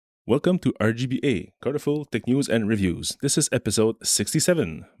Welcome to RGBA, Colorful Tech News and Reviews. This is episode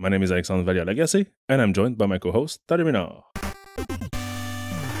 67. My name is Alexandre Valliere-Lagacé, and I'm joined by my co-host, Tade Renard.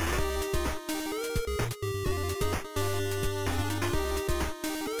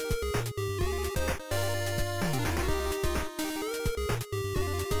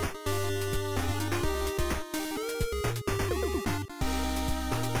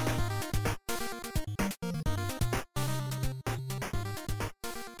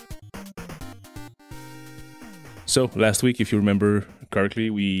 So last week, if you remember correctly,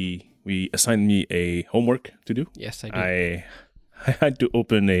 we assigned me a homework to do. Yes, I do. I had to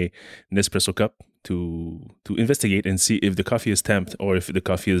open a Nespresso cup to investigate and see if the coffee is tamped or if the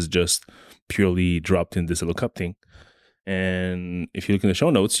coffee is just purely dropped in this little cup thing. And if you look in the show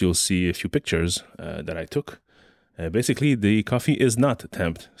notes, you'll see a few pictures that I took. Basically, the coffee is not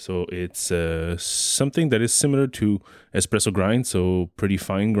tamped, so it's something that is similar to espresso grind, so pretty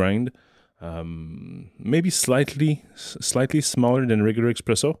fine grind. Maybe slightly smaller than regular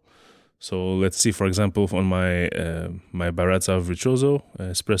espresso. So let's see, for example, on my Barazza Virtuoso,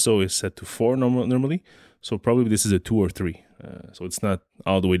 espresso is set to 4 normally. So probably this is a 2 or 3. So it's not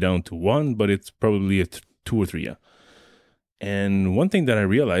all the way down to 1, but it's probably a 2 or 3, yeah. And one thing that I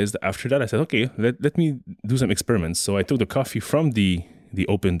realized after that, I said, okay, let me do some experiments. So I took the coffee from the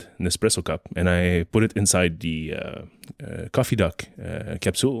opened Nespresso cup and I put it inside the coffee duck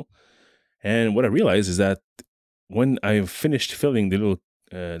capsule. And what I realized is that when I finished filling the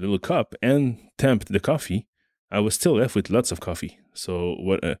little cup and tamped the coffee, I was still left with lots of coffee. So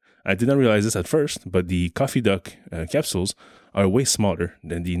what I did not realize this at first, but the coffee duck capsules are way smaller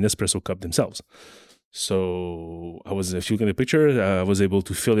than the Nespresso cup themselves. So if you look at the picture, I was able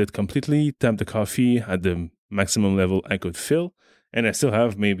to fill it completely, tamp the coffee at the maximum level I could fill, and I still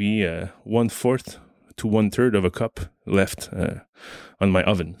have maybe 1/4 to 1/3 of a cup left on my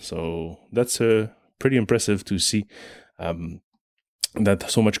oven. So that's pretty impressive to see that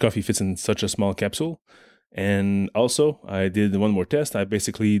so much coffee fits in such a small capsule. And also, I did one more test. I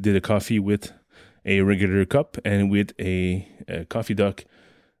basically did a coffee with a regular cup and with a coffee duck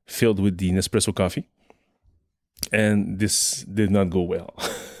filled with the Nespresso coffee. And this did not go well.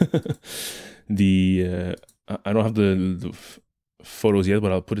 I don't have the photos yet,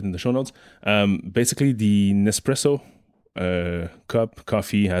 but I'll put it in the show notes. Basically, the Nespresso cup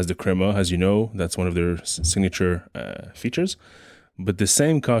coffee has the crema, as you know. That's one of their signature features. But the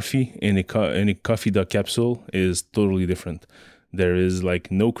same coffee in a coffee duck capsule is totally different. There is like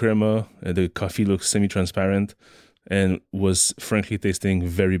no crema. The coffee looks semi-transparent and was frankly tasting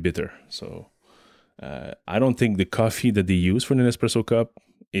very bitter. So I don't think the coffee that they use for the Nespresso cup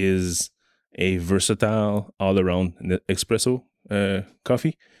is a versatile all-around espresso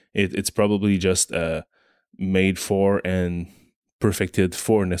coffee. It's probably just made for and perfected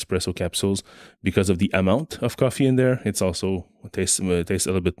for Nespresso capsules because of the amount of coffee in there. It's also tastes a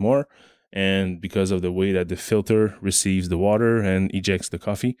little bit more, and because of the way that the filter receives the water and ejects the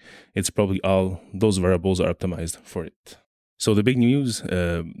coffee, it's probably all those variables are optimized for it. So the big news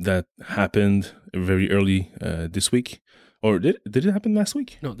that happened very early this week, or did it happen last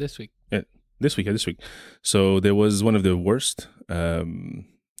week? No, this week. Yeah, this week. So there was one of the worst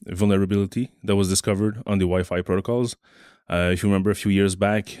vulnerability that was discovered on the Wi-Fi protocols. If you remember a few years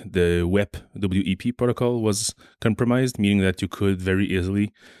back, the WEP protocol was compromised, meaning that you could very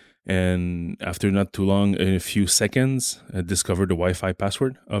easily, and after not too long, in a few seconds, discover the Wi-Fi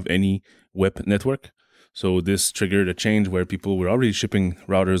password of any web network. So this triggered a change where people were already shipping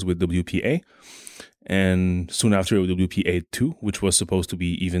routers with WPA, and soon after WPA 2, which was supposed to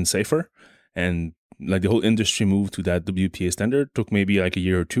be even safer. And like the whole industry moved to that WPA standard. Took maybe like a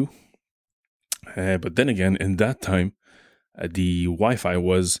year or two. But then again, in that time, the Wi-Fi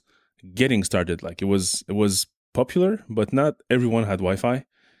was getting started. Like it was popular, but not everyone had Wi-Fi.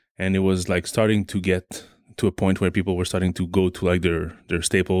 And it was like starting to get to a point where people were starting to go to like their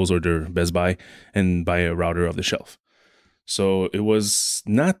Staples or their Best Buy and buy a router off the shelf. So it was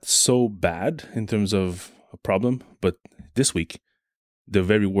not so bad in terms of a problem. But this week, the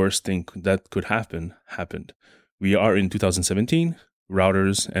very worst thing that could happen happened. We are in 2017.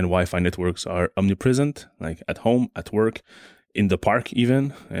 Routers and Wi-Fi networks are omnipresent, like at home, at work, in the park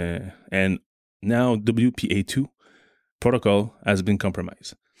even. And now WPA2 protocol has been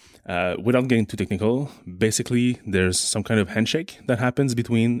compromised. Without getting too technical, basically there's some kind of handshake that happens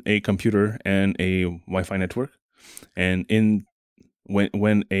between a computer and a Wi-Fi network. And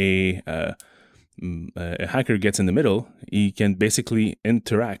when a hacker gets in the middle, he can basically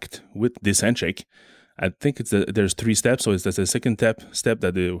interact with this handshake. I think there's 3 steps, so that's the second step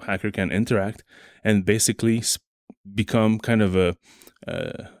that the hacker can interact and basically become kind of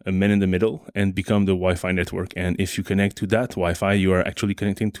a man in the middle and become the Wi-Fi network. And if you connect to that Wi-Fi, you are actually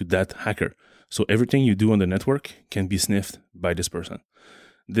connecting to that hacker. So everything you do on the network can be sniffed by this person.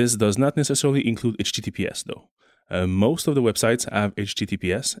 This does not necessarily include HTTPS though. Most of the websites have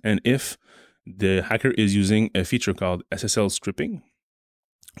HTTPS, and if the hacker is using a feature called SSL stripping,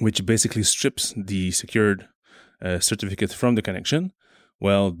 which basically strips the secured certificate from the connection,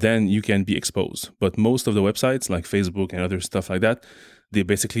 well, then you can be exposed. But most of the websites like Facebook and other stuff like that, they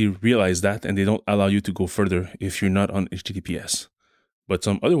basically realize that and they don't allow you to go further if you're not on HTTPS. But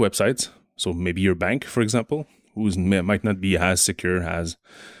some other websites, so maybe your bank, for example, who might not be as secure as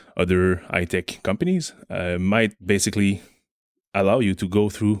other high-tech companies, might basically allow you to go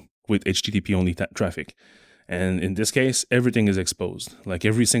through with HTTP only traffic. And in this case, everything is exposed. Like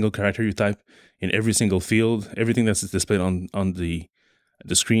every single character you type in every single field, everything that's displayed on the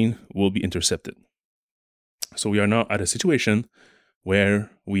screen will be intercepted. So we are now at a situation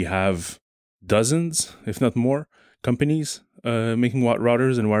where we have dozens, if not more, companies making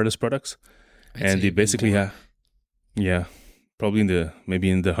routers and wireless products. And they basically have, probably maybe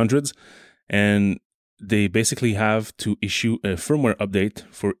in the hundreds. And they basically have to issue a firmware update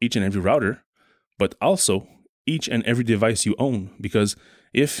for each and every router, but also each and every device you own. Because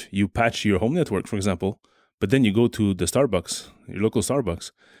if you patch your home network, for example, but then you go to the Starbucks, your local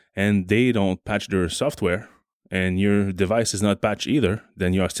Starbucks, and they don't patch their software and your device is not patched either,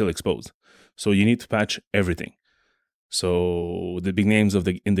 then you are still exposed. So you need to patch everything. So the big names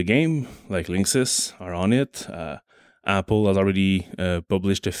in the game, like Linksys, are on it. Apple has already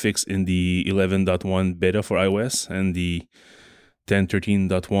published a fix in the 11.1 beta for iOS and the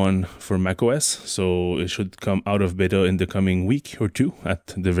 10.13.1 for macOS. So it should come out of beta in the coming week or two at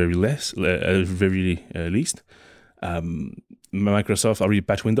the very least. Microsoft already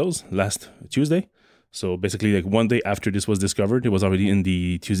patched Windows last Tuesday. So basically, like one day after this was discovered, it was already in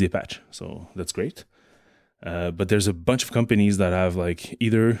the Tuesday patch. So that's great. But there's a bunch of companies that have like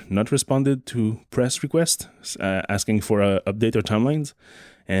either not responded to press requests asking for an update or timelines.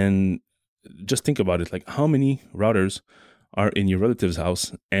 And just think about it, like how many routers are in your relative's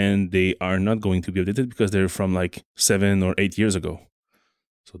house and they are not going to be updated because they're from like 7 or 8 years ago.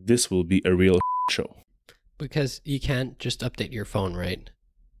 So this will be a real show. Because you can't just update your phone, right?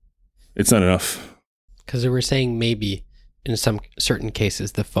 It's not enough. Because they were saying maybe in some certain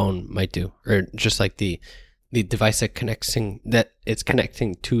cases the phone might do, or just like the device that it's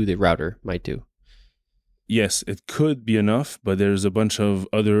connecting to the router might do. Yes, it could be enough, but there's a bunch of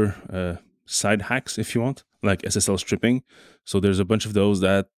other side hacks, if you want, like SSL stripping. So there's a bunch of those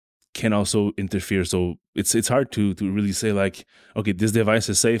that can also interfere. So it's hard to really say like, okay, this device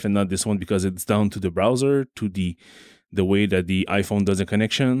is safe and not this one, because it's down to the browser, to the way that the iPhone does a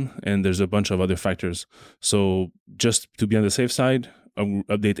connection, and there's a bunch of other factors. So just to be on the safe side,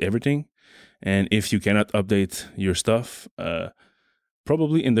 update everything. And if you cannot update your stuff,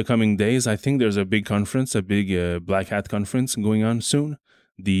 probably in the coming days, I think there's a big conference, a big Black Hat conference going on soon.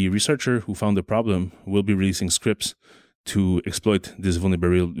 The researcher who found the problem will be releasing scripts to exploit this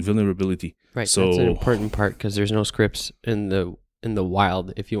vulnerability. Right, so that's an important part, because there's no scripts in the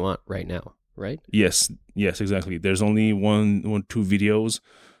wild if you want right now, right? Yes, exactly. There's only two videos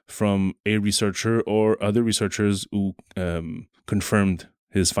from a researcher or other researchers who confirmed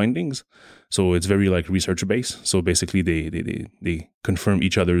his findings. So it's very like research based. So basically they confirm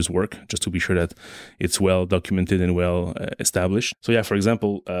each other's work just to be sure that it's well documented and well established. So yeah, for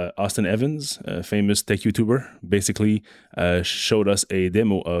example, Austin Evans, a famous tech YouTuber, basically showed us a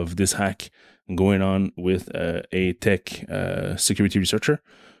demo of this hack going on with a tech security researcher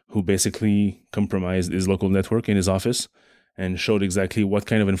who basically compromised his local network in his office and showed exactly what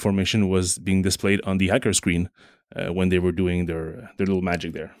kind of information was being displayed on the hacker screen when they were doing their little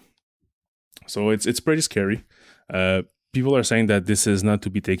magic there. So it's pretty scary. People are saying that this is not to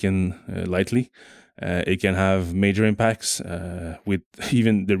be taken lightly. It can have major impacts with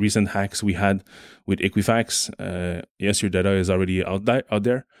even the recent hacks we had with Equifax. Yes, your data is already out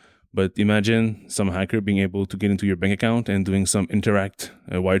there, but imagine some hacker being able to get into your bank account and doing some indirect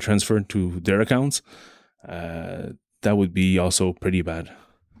wire transfer to their accounts. That would be also pretty bad,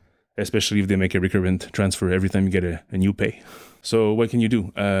 especially if they make a recurrent transfer every time you get a new pay. So what can you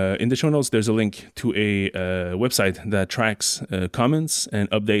do? In the show notes, there's a link to a website that tracks comments and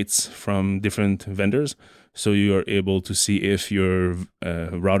updates from different vendors. So you are able to see if your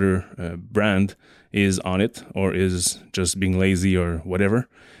router brand is on it or is just being lazy or whatever.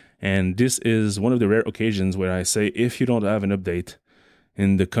 And this is one of the rare occasions where I say, if you don't have an update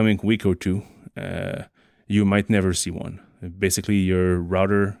in the coming week or two, you might never see one. Basically, your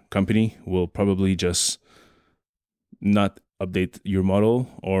router company will probably just not update your model,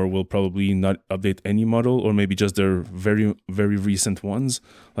 or will probably not update any model, or maybe just their very, very recent ones,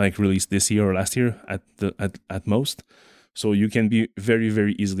 like released this year or last year at most. So you can be very,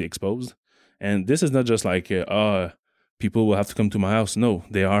 very easily exposed. And this is not just like, people will have to come to my house. No,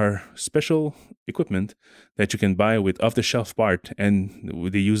 they are special equipment that you can buy with off-the-shelf part, and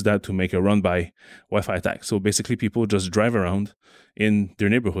they use that to make a run-by Wi-Fi attack. So basically, people just drive around in their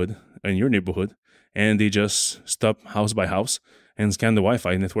neighborhood, in your neighborhood, and they just stop house by house and scan the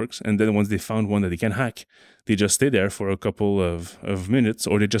Wi-Fi networks. And then once they found one that they can hack, they just stay there for a couple of minutes,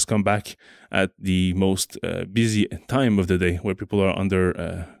 or they just come back at the most busy time of the day where people are on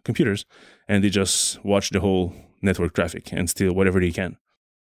their computers, and they just watch the whole network traffic and steal whatever they can.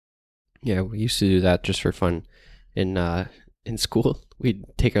 Yeah, we used to do that just for fun. In school, we'd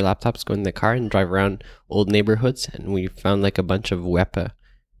take our laptops, go in the car, and drive around old neighborhoods, and we found like a bunch of WEP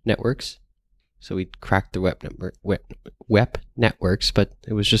networks. So we cracked the WEP networks, but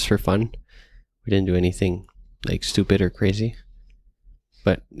it was just for fun. We didn't do anything like stupid or crazy.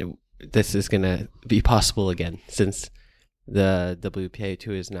 But this is gonna be possible again, since the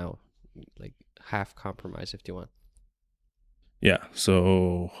WPA2 is now like half compromised, if you want. Yeah,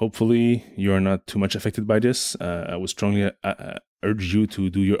 so hopefully you are not too much affected by this. I would strongly urge you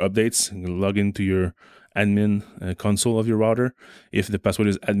to do your updates and log into your admin console of your router. If the password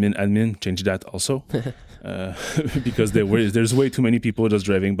is admin, change that also. Because there's way too many people just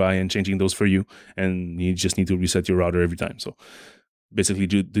driving by and changing those for you, and you just need to reset your router every time. So basically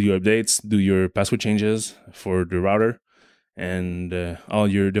do your updates, do your password changes for the router, and all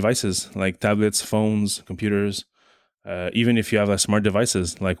your devices like tablets, phones, computers. Even if you have smart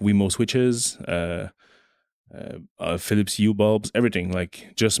devices like Wemo switches, Philips Hue bulbs, everything,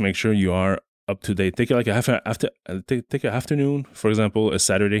 like just make sure you are up to date. Take like take an afternoon, for example, a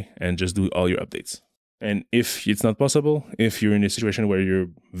Saturday, and just do all your updates. And if it's not possible, if you're in a situation where your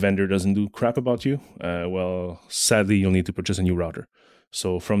vendor doesn't do crap about you, well, sadly, you'll need to purchase a new router.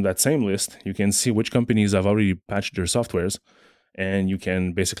 So from that same list, you can see which companies have already patched their softwares, and you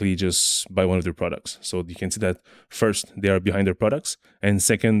can basically just buy one of their products. So you can see that first, they are behind their products, and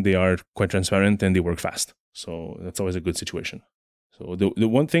second, they are quite transparent and they work fast. So that's always a good situation. So the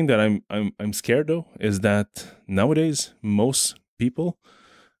one thing that I'm scared though is that nowadays most people,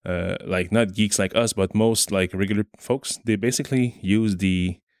 like not geeks like us, but most like regular folks, they basically use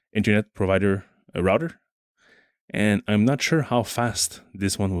the internet provider router, and I'm not sure how fast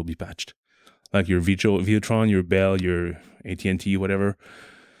this one will be patched. Like your Videotron, your Bell, your AT&T, whatever,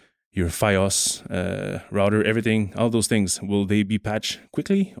 your Fios router, everything, all those things, will they be patched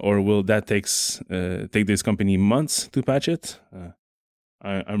quickly, or will that take this company months to patch it?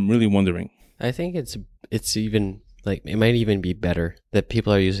 I'm really wondering. I think it's even like, it might even be better that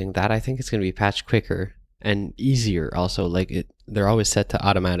people are using that. I think it's going to be patched quicker and easier also. Like they're always set to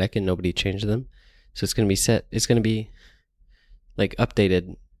automatic and nobody changed them. So it's going to be like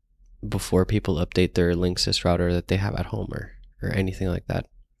updated before people update their Linksys router that they have at home or anything like that.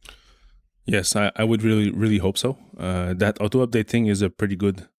 Yes, I would really, really hope so. That auto update thing is a pretty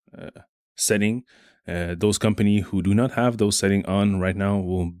good setting. Those companies who do not have those settings on right now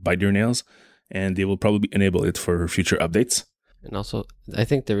will bite their nails, and they will probably enable it for future updates. And also, I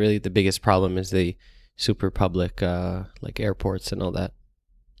think the biggest problem is the super public, like airports and all that.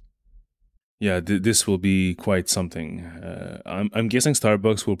 Yeah, this will be quite something. I'm guessing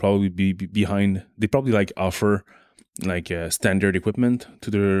Starbucks will probably be behind. They probably like offer like standard equipment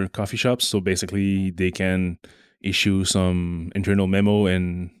to their coffee shops. So basically, they can issue some internal memo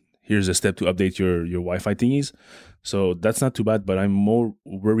and here's a step to update your Wi-Fi thingies. So that's not too bad. But I'm more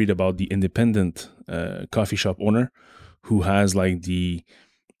worried about the independent coffee shop owner who has like the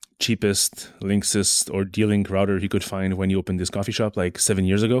cheapest Linksys or D-Link router he could find when he opened this coffee shop like 7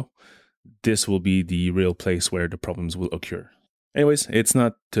 years ago. This will be the real place where the problems will occur. Anyways, it's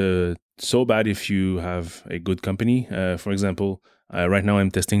not so bad if you have a good company. For example, right now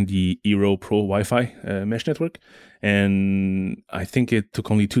I'm testing the Eero Pro Wi-Fi mesh network, and I think it took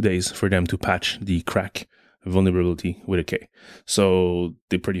only 2 days for them to patch the crack vulnerability with a K. So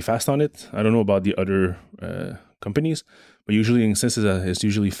they're pretty fast on it. I don't know about the other companies, but usually Linksys is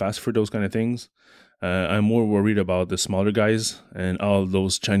usually fast for those kind of things. I'm more worried about the smaller guys and all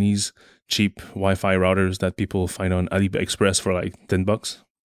those Chinese cheap Wi-Fi routers that people find on AliExpress for like $10.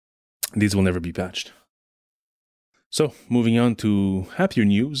 These will never be patched. So moving on to happier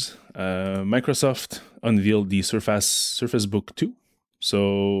news, Microsoft unveiled the Surface Book 2.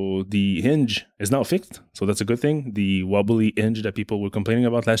 So the hinge is now fixed. So that's a good thing. The wobbly hinge that people were complaining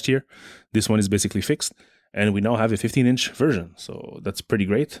about last year, this one is basically fixed. And we now have a 15-inch version. So that's pretty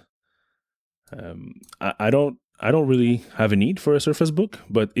great. I don't I don't really have a need for a Surface Book,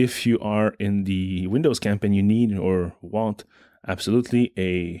 but if you are in the Windows camp and you need or want absolutely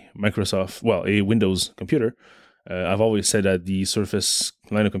a Windows computer, I've always said that the Surface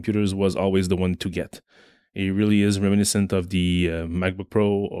line of computers was always the one to get. It really is reminiscent of the MacBook Pro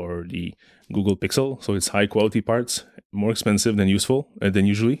or the Google Pixel, so it's high quality parts, more expensive than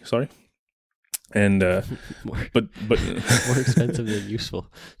usually. Sorry, and but more expensive than useful.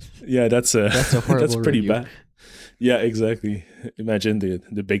 Yeah, that's a horrible that's pretty review. bad. Yeah, exactly. Imagine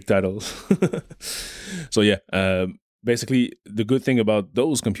the big titles. So yeah, basically the good thing about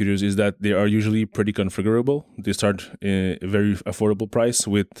those computers is that they are usually pretty configurable. They start a very affordable price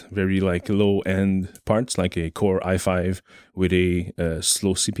with very like low end parts, like a Core i5 with a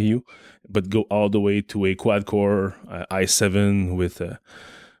slow CPU, but go all the way to a quad core i7 with 4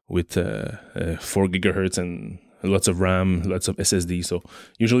 gigahertz and lots of RAM, lots of SSD. So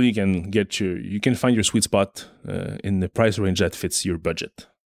usually you can find your sweet spot in the price range that fits your budget.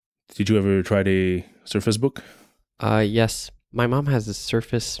 Did you ever try a Surface Book? Yes. My mom has a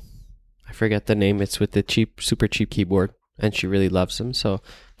Surface. I forget the name. It's with the super cheap keyboard, and she really loves them. So,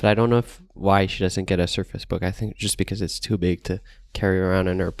 but I don't know why she doesn't get a Surface Book. I think just because it's too big to carry around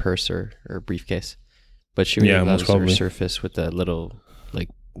in her purse or briefcase. But she really loves her Surface with the little like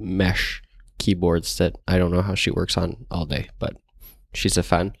mesh keyboards that I don't know how she works on all day, but she's a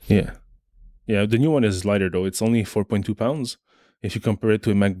fan. Yeah. The new one is lighter though. It's only 4.2 pounds. If you compare it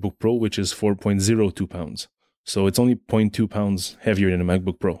to a MacBook Pro, which is 4.02 pounds. So it's only 0.2 pounds heavier than a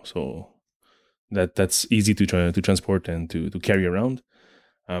MacBook Pro. So that's easy to transport and to carry around.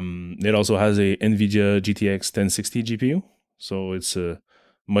 It also has a NVIDIA GTX 1060 GPU. So it's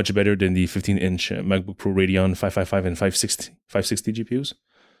much better than the 15-inch MacBook Pro Radeon 555 and 560 GPUs.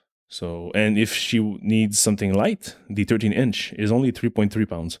 So, and if she needs something light, the 13-inch is only 3.3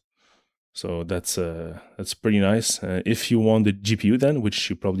 pounds. So that's pretty nice. If you want the GPU then, which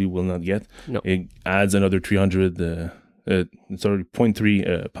you probably will not get, it adds another 300, it's already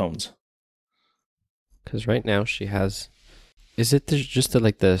 0.3 pounds. Because right now she has, is it just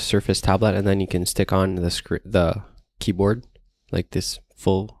the Surface tablet and then you can stick on the keyboard, like this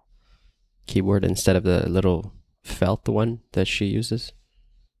full keyboard instead of the little felt one that she uses?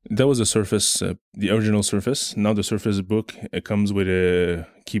 That was a Surface, the original Surface. Now the Surface Book, it comes with a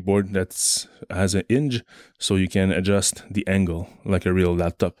keyboard that has an hinge, so you can adjust the angle like a real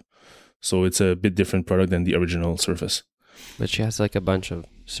laptop. So it's a bit different product than the original Surface. But she has like a bunch of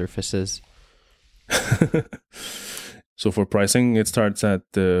Surfaces. So for pricing, it starts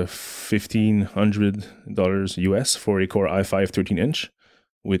at $1,500 US for a Core i5 13-inch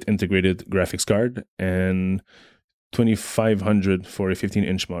with integrated graphics card and $2,500 for a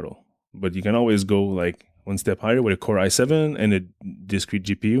 15-inch model. But you can always go like one step higher with a Core i7 and a discrete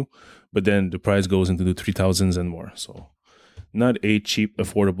GPU, but then the price goes into the 3,000s and more. So not a cheap,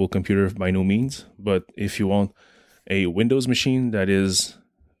 affordable computer by no means, but if you want a Windows machine that is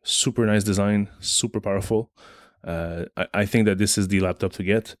super nice design, super powerful, I think that this is the laptop to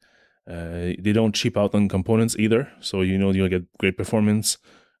get. They don't cheap out on components either, so you'll get great performance,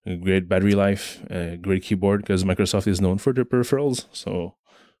 a great battery life, a great keyboard, because Microsoft is known for their peripherals. So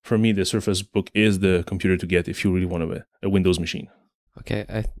for me, the Surface Book is the computer to get if you really want a Windows machine.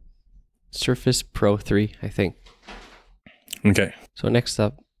 Okay, Surface Pro 3, I think. Okay. So next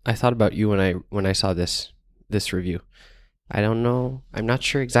up, I thought about you when I saw this review. I don't know, I'm not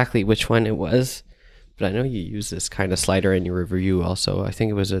sure exactly which one it was, but I know you use this kind of slider in your review also. I think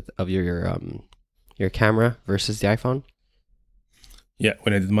it was of your camera versus the iPhone. Yeah,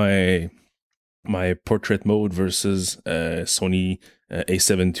 when I did my portrait mode versus Sony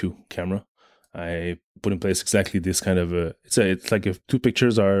A7 II camera, I put in place exactly this kind of it's like if two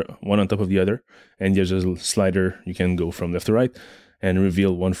pictures are one on top of the other, and there's a little slider, you can go from left to right and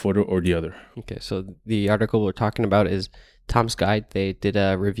reveal one photo or the other. Okay, so the article we're talking about is Tom's Guide. They did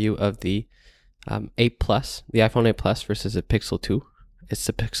a review of the 8 Plus, the iPhone 8 Plus versus the Pixel 2. It's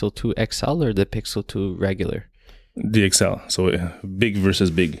the Pixel 2 XL or the Pixel 2 regular? The XL, so big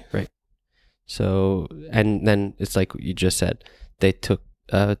versus big. Right. So, and then it's like what you just said. They took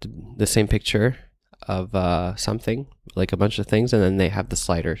the same picture of something, like a bunch of things, and then they have the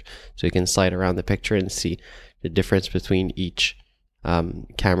sliders. So you can slide around the picture and see the difference between each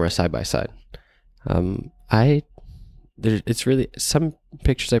camera side by side. It's really, some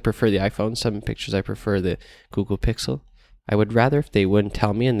pictures I prefer the iPhone, some pictures I prefer the Google Pixel. I would rather if they wouldn't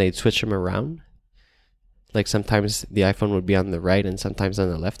tell me and they'd switch them around. Like sometimes the iPhone would be on the right and sometimes on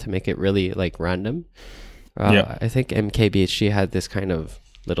the left to make it really like random. I think MKBHD had this kind of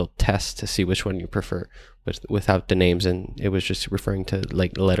little test to see which one you prefer without the names, and it was just referring to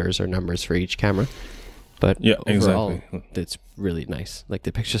like letters or numbers for each camera. But Yeah, overall, exactly. it's really nice. Like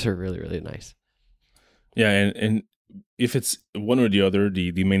the pictures are really, really nice. Yeah, and if it's one or the other,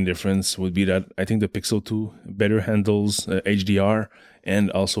 the main difference would be that I think the Pixel 2 better handles HDR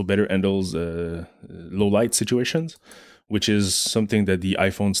and also better handles low light situations, which is something that the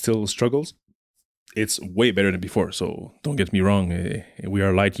iPhone still struggles. It's way better than before, so don't get me wrong. We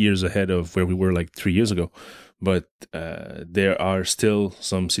are light years ahead of where we were like 3 years ago, but there are still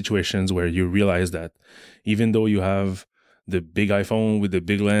some situations where you realize that even though you have the big iPhone with the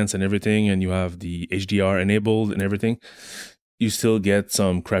big lens and everything, and you have the HDR enabled and everything, you still get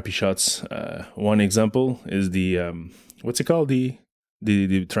some crappy shots. One example is the what's it called,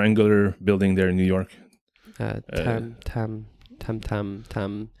 the triangular building there in New York. Tam.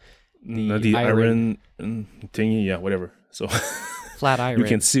 Not the iron thingy, yeah, whatever. So Flat iron. you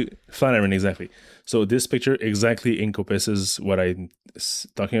can see flat iron, exactly. So this picture exactly encompasses what I'm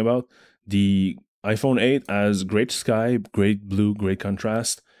talking about. The iPhone 8 has great sky, great blue, great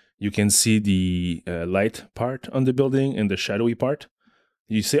contrast. You can see the light part on the building and the shadowy part.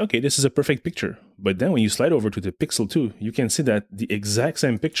 You say, okay, this is a perfect picture. But then when you slide over to the Pixel 2, you can see that the exact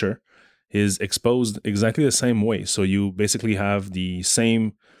same picture is exposed exactly the same way. So you basically have the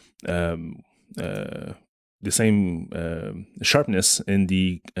same sharpness in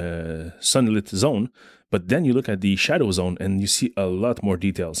the sunlit zone, but then you look at the shadow zone and you see a lot more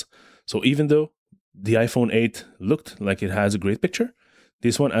details. So even though the iPhone 8 looked like it has a great picture,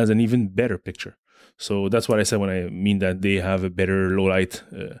 this one has an even better picture. So that's what I said when I mean that they have a better low light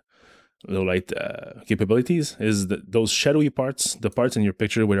capabilities, is that those shadowy parts, the parts in your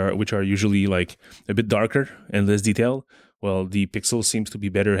picture which are usually like a bit darker and less detailed, well, the Pixel seems to be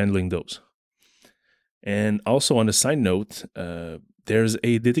better handling those. And also on a side note, there's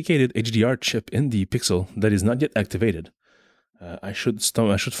a dedicated HDR chip in the Pixel that is not yet activated. I should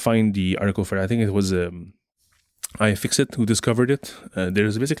find the article for it. I think it was iFixit who discovered it.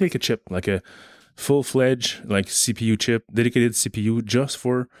 There's basically like a chip, like a full-fledged like CPU chip, dedicated CPU just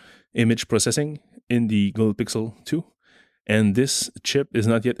for image processing in the Google Pixel 2. And this chip is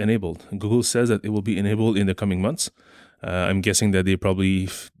not yet enabled. Google says that it will be enabled in the coming months. I'm guessing that they probably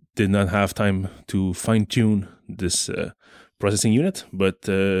did not have time to fine-tune this processing unit, but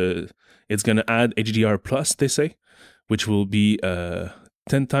it's going to add HDR Plus, they say, which will be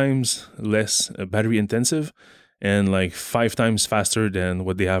 10 times less battery intensive and like 5 times faster than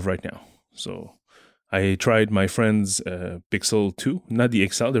what they have right now. So I tried my friend's Pixel 2, not the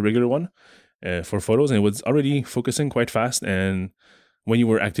XL, the regular one, for photos, and it was already focusing quite fast. And when you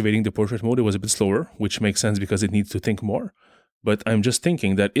were activating the portrait mode, it was a bit slower, which makes sense because it needs to think more. But I'm just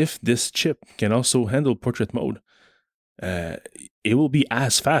thinking that if this chip can also handle portrait mode, it will be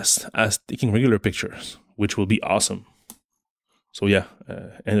as fast as taking regular pictures, which will be awesome. So yeah,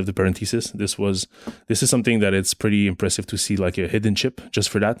 end of the parenthesis. This is something that it's pretty impressive to see, like a hidden chip just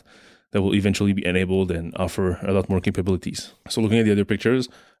for that will eventually be enabled and offer a lot more capabilities. So looking at the other pictures,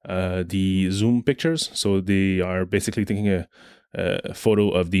 the zoom pictures, so they are basically taking a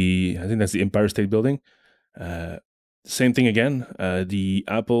photo of I think that's the Empire State Building. Same thing again. The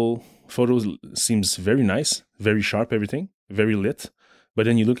Apple photos seems very nice, very sharp, everything, very lit. But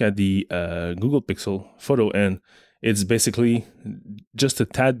then you look at the Google Pixel photo and it's basically just a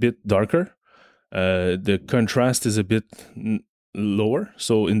tad bit darker. The contrast is a bit lower.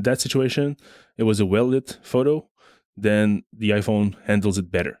 So in that situation, it was a well-lit photo. Then the iPhone handles it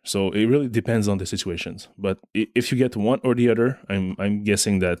better. So it really depends on the situations. But if you get one or the other, I'm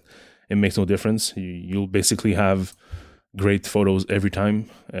guessing that it makes no difference. You'll basically have great photos every time.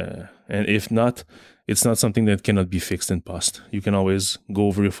 And if not, it's not something that cannot be fixed in post. You can always go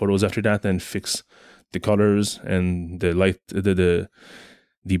over your photos after that and fix the colors and the light, the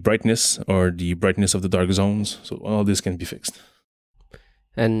brightness or the brightness of the dark zones. So all this can be fixed.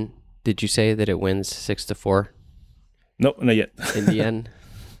 And did you say that it wins 6-4? No, not yet. In the end,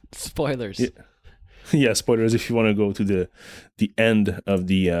 spoilers. Yeah, spoilers. If you want to go to the end of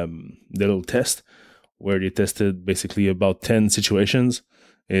the little test where they tested basically about 10 situations,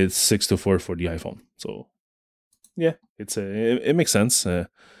 it's 6-4 for the iPhone. So yeah, it makes sense.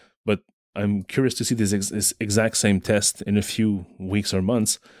 But I'm curious to see this exact same test in a few weeks or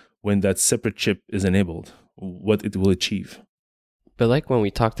months when that separate chip is enabled, what it will achieve. But like when we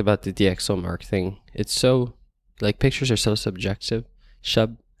talked about the DxO Mark thing, it's so, like, pictures are so subjective.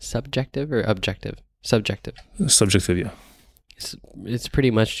 Subjective or objective? Subjective. Subjective, yeah. It's pretty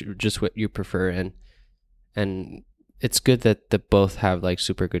much just what you prefer, and it's good that they both have like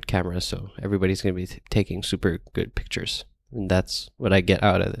super good cameras, so everybody's going to be taking super good pictures. And that's what I get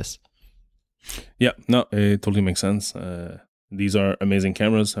out of this. Yeah, no, it totally makes sense. These are amazing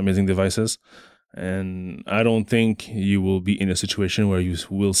cameras, amazing devices. And I don't think you will be in a situation where you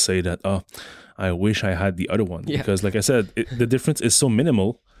will say that, oh, I wish I had the other one. Yeah. Because like I said, the difference is so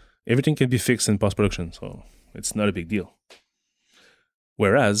minimal. Everything can be fixed in post-production. So it's not a big deal.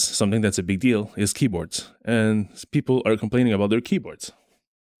 Whereas something that's a big deal is keyboards. And people are complaining about their keyboards.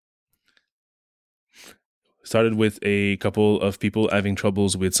 Started with a couple of people having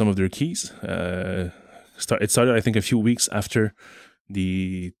troubles with some of their keys. It started, I think, a few weeks after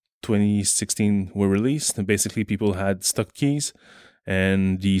the 2016 were released. And basically, people had stuck keys.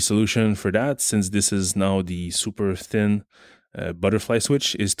 And the solution for that, since this is now the super thin butterfly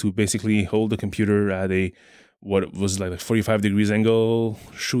switch, is to basically hold the computer at a what was like a 45 degrees angle,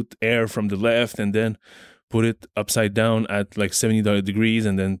 shoot air from the left, and then put it upside down at like 70 degrees,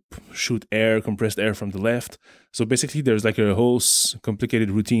 and then shoot air, compressed air from the left. So basically, there's like a whole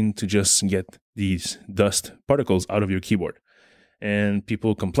complicated routine to just get these dust particles out of your keyboard. And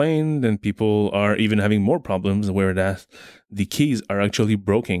people complained, and people are even having more problems where that the keys are actually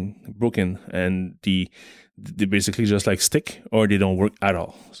broken, and they basically just like stick or they don't work at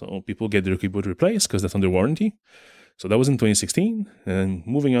all. So people get their keyboard replaced because that's under warranty. So that was in 2016. And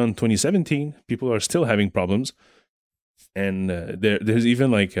moving on 2017, people are still having problems. And there's even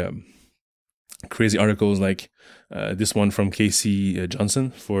like crazy articles like this one from Casey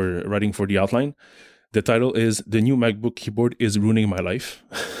Johnson for writing for The Outline. The title is "The New MacBook Keyboard is Ruining My Life."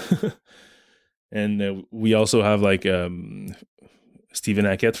 And we also have like Stephen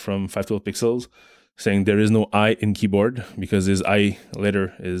Hackett from 512 Pixels saying there is no I in keyboard because his I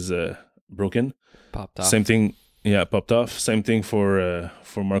letter is broken. Popped off. Same thing. Yeah, popped off. Same thing for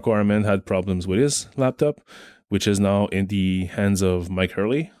Marco Arment, had problems with his laptop, which is now in the hands of Mike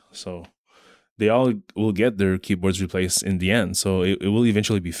Hurley. So they all will get their keyboards replaced in the end. So it will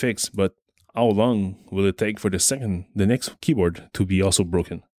eventually be fixed. But how long will it take for the next keyboard to be also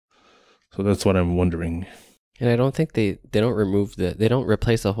broken? So that's what I'm wondering. And I don't think they don't they don't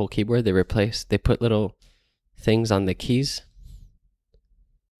replace the whole keyboard. They put little things on the keys.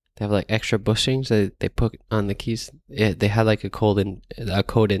 They have like extra bushings that they put on the keys. They had like a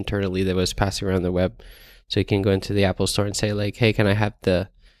code internally that was passing around the web. So you can go into the Apple store and say like, hey, can I have the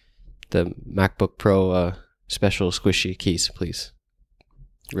MacBook Pro special squishy keys, please?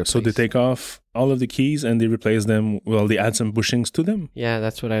 Replace. So they take off all of the keys and they replace them. Well, they add some bushings to them. Yeah,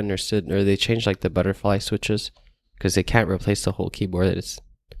 that's what I understood. Or they changed like the butterfly switches because they can't replace the whole keyboard.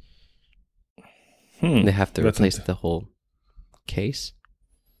 They have to replace the whole case.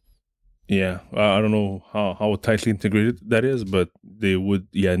 Yeah, I don't know how tightly integrated that is, but they would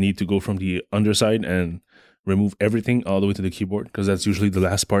need to go from the underside and remove everything all the way to the keyboard because that's usually the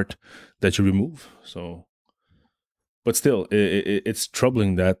last part that you remove. So. But still, it's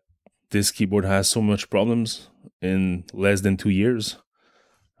troubling that this keyboard has so much problems in less than 2 years.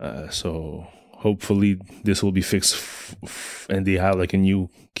 So hopefully this will be fixed and they have like a new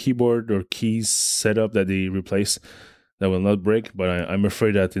keyboard or keys set up that they replace that will not break. But I'm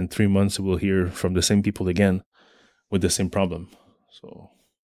afraid that in 3 months we'll hear from the same people again with the same problem. So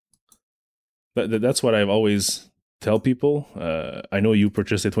that's what I've always tell people. I know you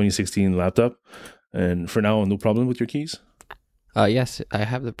purchased a 2016 laptop. And for now, no problem with your keys? Yes, I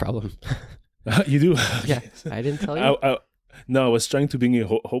have the problem. You do? Yeah, I didn't tell you. No, I was trying to be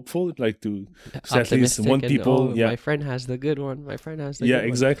hopeful, like to at least one people. My friend has the good one. My friend has the good one. Yeah,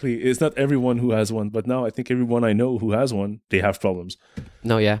 exactly. It's not everyone who has one, but now I think everyone I know who has one, they have problems.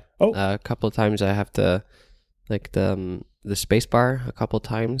 No, yeah. Oh. A couple of times I have to, like the space bar a couple of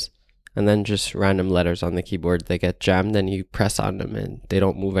times, and then just random letters on the keyboard. They get jammed, and you press on them, and they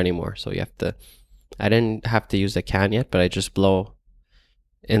don't move anymore. So you have to. I didn't have to use the can yet, but I just blow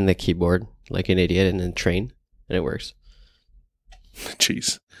in the keyboard like an idiot and then train, and it works.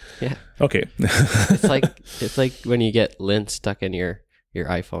 Jeez. Yeah. Okay. it's like when you get lint stuck in your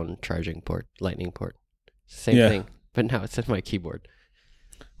iPhone charging port, lightning port. Same thing, but now it's in my keyboard.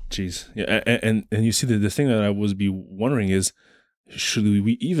 Jeez. Yeah, and you see the thing that I was wondering is, should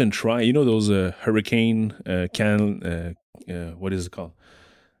we even try? You know those hurricane can? What is it called?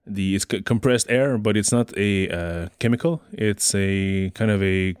 It's compressed air, but it's not a chemical. It's a kind of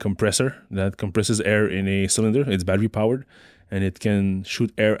a compressor that compresses air in a cylinder. It's battery powered, and it can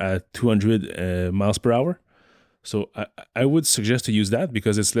shoot air at 200 miles per hour. So I would suggest to use that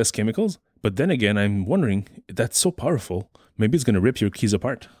because it's less chemicals. But then again, I'm wondering, that's so powerful. Maybe it's going to rip your keys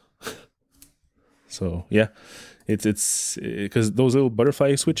apart. So yeah, it's because those little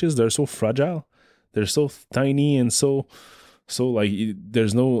butterfly switches, they're so fragile. They're so tiny and so like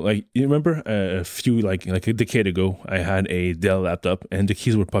there's no like, you remember a few like a decade ago I had a Dell laptop and the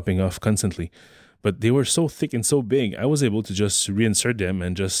keys were popping off constantly, but they were so thick and so big I was able to just reinsert them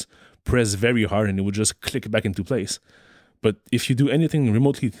and just press very hard and it would just click back into place. But if you do anything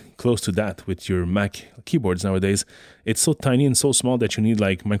remotely close to that with your Mac keyboards nowadays, it's so tiny and so small that you need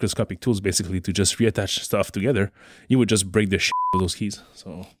like microscopic tools basically to just reattach stuff together. You would just break the shit with those keys.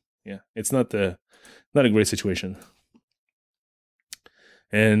 So yeah, it's not a great situation.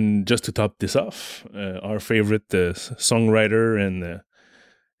 And just to top this off, our favorite songwriter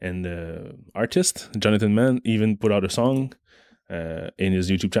and artist, Jonathan Mann, even put out a song in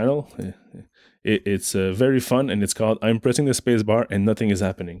his YouTube channel. It's very fun, and it's called "I'm pressing the space bar and nothing is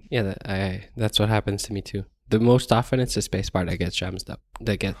happening." Yeah, that's what happens to me too. The most often it's the space bar that gets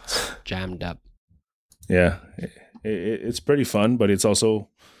jammed up. Yeah, it's pretty fun, but it's also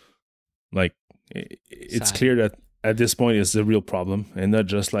like it's Sad. clear that at this point it's the real problem, and not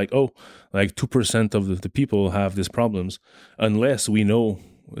just like 2% of the people have these problems, unless we know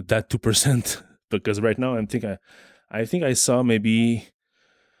that 2%. Because right now I think I saw maybe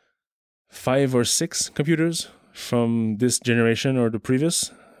 5 or 6 computers from this generation or the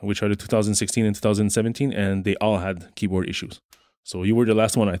previous, which are the 2016 and 2017, and they all had keyboard issues. So you were the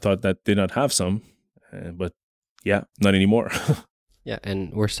last one I thought that did not have some, but yeah, not anymore. Yeah,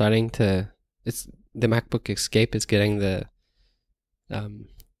 and we're starting to. It's the MacBook Escape is getting the how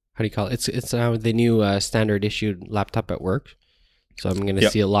do you call it? It's now the new standard issued laptop at work. So I'm going to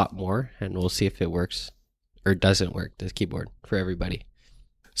see a lot more, and we'll see if it works or doesn't work, the keyboard for everybody.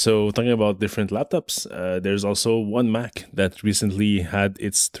 So talking about different laptops, there's also one Mac that recently had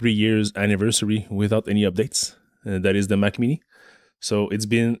its 3 years anniversary without any updates. That is the Mac Mini. So it's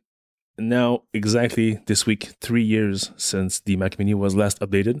been now exactly this week 3 years since the Mac Mini was last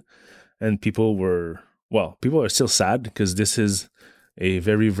updated, and people are still sad because this is a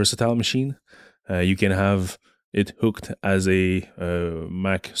very versatile machine. You can have it hooked as a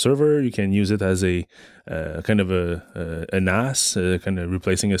Mac server. You can use it as a kind of a NAS, kind of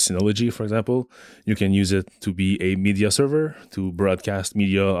replacing a Synology, for example. You can use it to be a media server to broadcast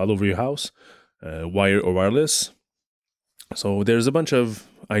media all over your house, wired or wireless. So there's a bunch of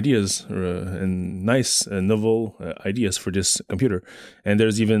ideas and nice novel ideas for this computer. And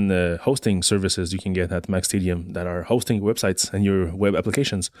there's even hosting services you can get at Mac Stadium that are hosting websites and your web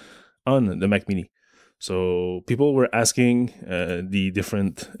applications on the Mac Mini. So people were asking the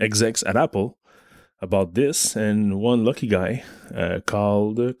different execs at Apple about this, and one lucky guy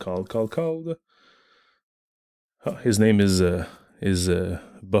called. His name is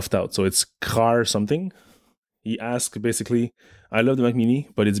buffed out, so it's Car something. He asked basically, "I love the Mac Mini,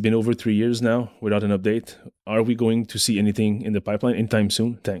 but it's been over 3 years now without an update. Are we going to see anything in the pipeline anytime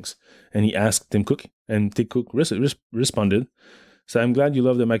soon? Thanks." And he asked Tim Cook, and Tim Cook responded. So I'm glad you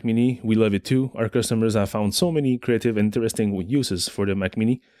love the Mac Mini. We love it too. Our customers have found so many creative and interesting uses for the Mac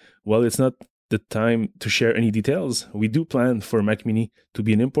Mini. While it's not the time to share any details, we do plan for Mac Mini to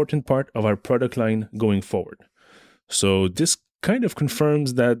be an important part of our product line going forward. So this kind of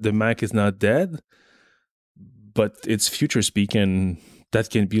confirms that the Mac is not dead, but it's future speak, and that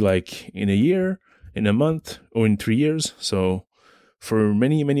can be like in a year, in a month, or in 3 years. So for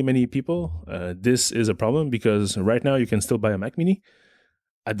many, many, many people, this is a problem because right now you can still buy a Mac Mini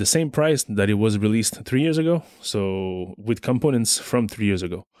at the same price that it was released 3 years ago. So with components from 3 years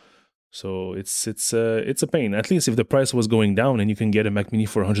ago. So it's a pain. At least if the price was going down and you can get a Mac Mini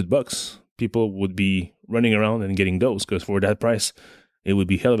for $100, people would be running around and getting those, because for that price, it would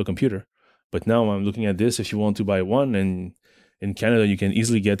be hell of a computer. But now I'm looking at this. If you want to buy one, and in Canada, you can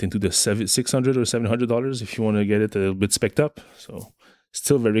easily get into the $600 or $700 if you want to get it a little bit spec'd up. So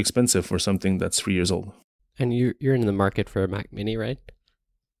still very expensive for something that's 3 years old. And you're in the market for a Mac Mini, right?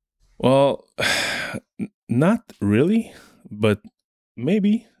 Well, not really, but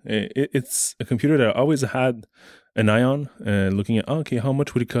maybe. It's a computer that I always had an eye on, looking at, okay, how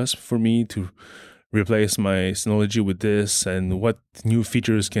much would it cost for me to replace my Synology with this, and what new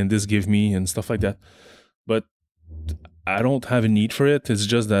features can this give me, and stuff like that. But I don't have a need for it. It's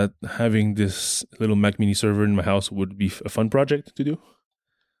just that having this little Mac Mini server in my house would be a fun project to do.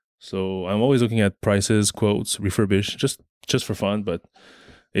 So I'm always looking at prices, quotes, refurbish, just for fun, but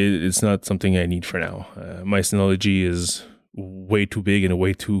it's not something I need for now. My Synology is way too big and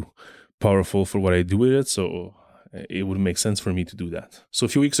way too powerful for what I do with it, so it would make sense for me to do that. So a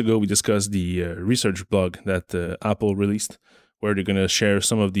few weeks ago, we discussed the research blog that Apple released, where they're going to share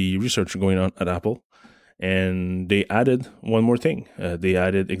some of the research going on at Apple. And they added one more thing. They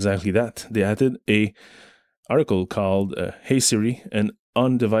added exactly that. They added a article called Hey Siri, an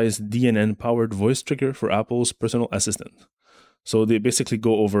on-device DNN-powered voice trigger for Apple's personal assistant. So they basically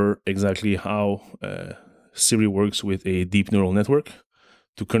go over exactly how Siri works with a deep neural network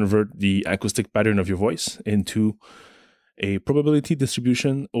to convert the acoustic pattern of your voice into a probability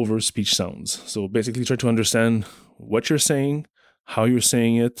distribution over speech sounds. So basically try to understand what you're saying, how you're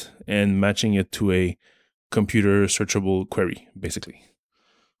saying it, and matching it to a computer searchable query, basically.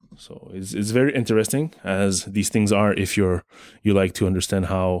 So it's very interesting, as these things are, if you like to understand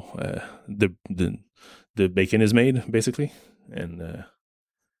how the bacon is made, basically. And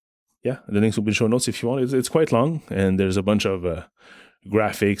yeah, the links will be in show notes if you want. It's quite long, and there's a bunch of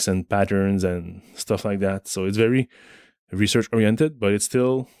graphics and patterns and stuff like that. So it's very research oriented, but it's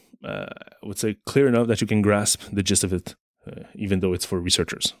still, I would say, clear enough that you can grasp the gist of it, even though it's for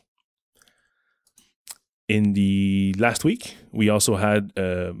researchers. In the last week, we also had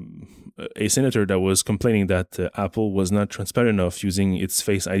a senator that was complaining that Apple was not transparent enough using its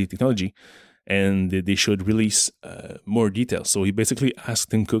Face ID technology, and they should release more details. So he basically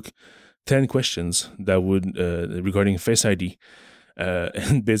asked Tim Cook 10 questions that would regarding Face ID.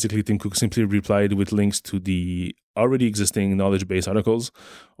 And basically, Tim Cook simply replied with links to the already existing knowledge base articles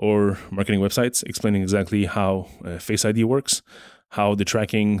or marketing websites explaining exactly how Face ID works, how the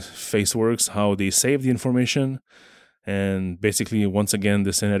tracking face works, how they save the information. And basically, once again,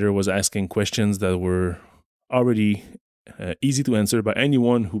 the senator was asking questions that were already easy to answer by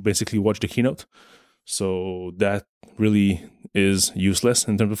anyone who basically watched the keynote. So that really is useless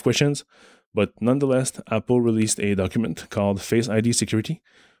in terms of questions. But nonetheless, Apple released a document called Face ID Security,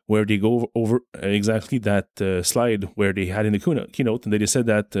 where they go over exactly that slide where they had in the keynote, and they said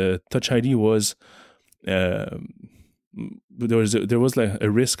that Touch ID was there was like a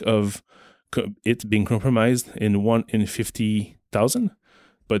risk of it being compromised in 1 in 50,000,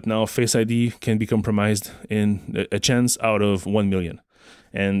 but now Face ID can be compromised in a chance out of 1 million,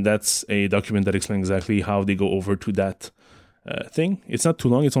 and that's a document that explains exactly how they go over to that thing. It's not too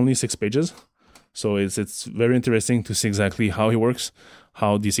long; it's only 6 pages, so it's very interesting to see exactly how it works,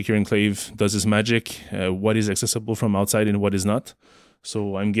 how the secure enclave does its magic, what is accessible from outside and what is not.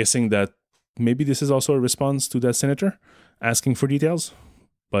 So I'm guessing that maybe this is also a response to that senator asking for details,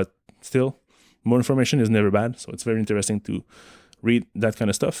 but still, more information is never bad. So it's very interesting to read that kind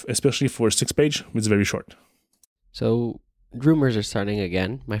of stuff, especially for 6 page. It's very short. So rumors are starting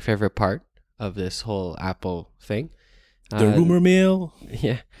again. My favorite part of this whole Apple thing. The rumor mill.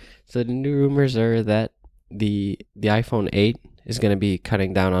 Yeah. So the new rumors are that the iPhone 8 is going to be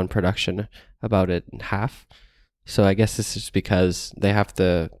cutting down on production about in half. So I guess this is because they have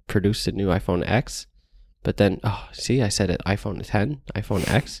to produce a new iPhone X. But then, I said it, iPhone 10, iPhone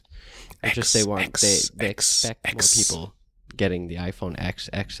X. They expect more people getting the iPhone X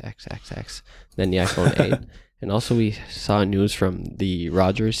than the iPhone 8. And also we saw news from the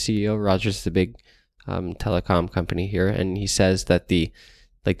Rogers CEO. Rogers is the big telecom company here, and he says that the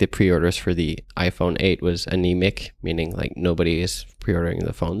pre-orders for the iPhone 8 was anemic, meaning like nobody is pre-ordering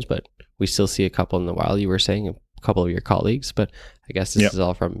the phones, but we still see a couple in the wild. You were saying a couple of your colleagues, but I guess this is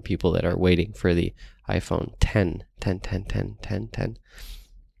all from people that are waiting for the iPhone 10.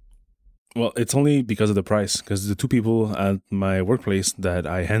 Well, it's only because of the price, because the 2 people at my workplace that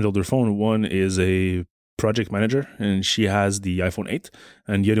I handle their phone, one is a project manager and she has the iPhone 8,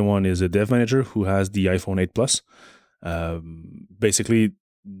 and the other one is a dev manager who has the iPhone 8 Plus. Basically,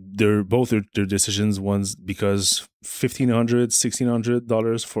 they're both their decisions, ones because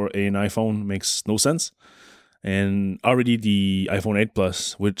 $1,500-$1,600 for an iPhone makes no sense, and already the iPhone 8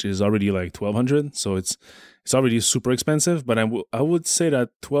 Plus, which is already like $1,200, so it's already super expensive. But I would say that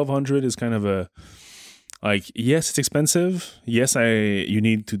 $1,200 is kind of a, like, yes, it's expensive. Yes, you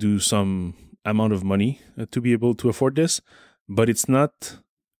need to do some amount of money to be able to afford this, but it's not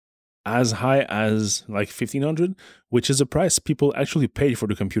as high as like $1,500, which is a price people actually paid for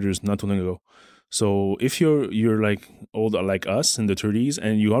the computers not too long ago. So if you're like old like us in the 30s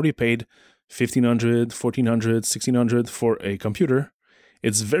and you already paid $1,500, $1,400, $1,600 for a computer,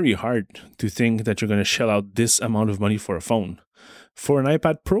 it's very hard to think that you're going to shell out this amount of money for a phone. For an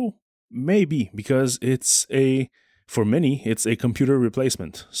iPad Pro, maybe, because for many, it's a computer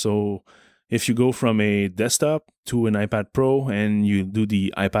replacement. So if you go from a desktop to an iPad Pro and you do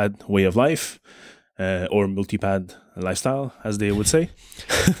the iPad way of life, or multipad lifestyle, as they would say.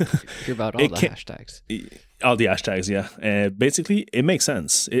 You're about all the hashtags. All the hashtags, yeah. Basically, it makes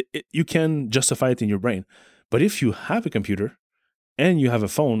sense. You can justify it in your brain. But if you have a computer and you have a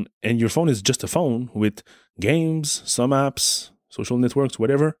phone, and your phone is just a phone with games, some apps, social networks,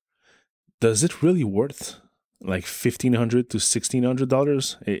 whatever, does it really worth like $1,500 to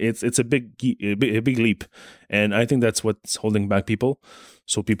 $1,600? It's a big leap, and I think that's what's holding back people.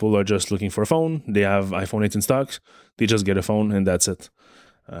 So people are just looking for a phone. They have iPhone 8 in stock. They just get a phone, and that's it.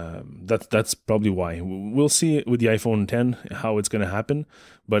 That's probably why. We'll see with the iPhone 10 how it's going to happen,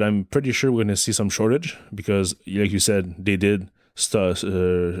 but I'm pretty sure we're going to see some shortage because, like you said, they did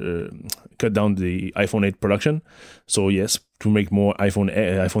cut down the iPhone 8 production. So yes, to make more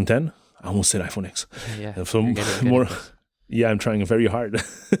iPhone 10. I almost said iPhone X. Yeah. So more. Yeah, I'm trying very hard.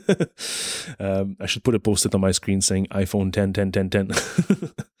 I should put a post-it on my screen saying iPhone 10, 10, 10, 10.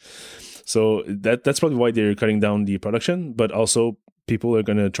 So that's probably why they're cutting down the production, but also people are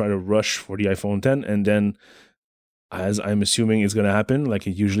going to try to rush for the iPhone 10. And then, as I'm assuming is going to happen, like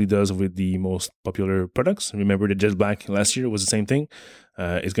it usually does with the most popular products. Remember the Jet Black last year was the same thing.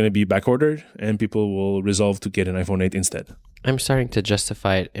 It's going to be back ordered and people will resolve to get an iPhone 8 instead. I'm starting to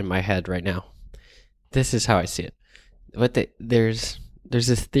justify it in my head right now. This is how I see it. There's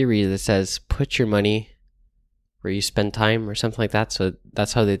this theory that says put your money where you spend time or something like that. So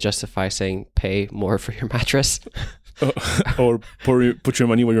that's how they justify saying pay more for your mattress. Or put your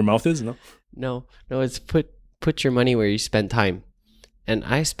money where your mouth is. No, it's put your money where you spend time. And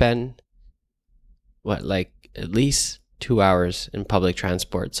I spend like at least 2 hours in public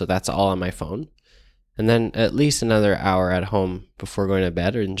transport. So that's all on my phone. And then at least another hour at home before going to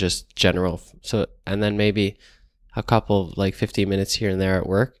bed or in just general. So, and then maybe a couple like 15 minutes here and there at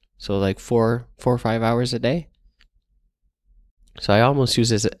work. So like 4 or 5 hours a day. So I almost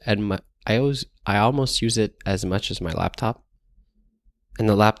use it I almost use it as much as my laptop. And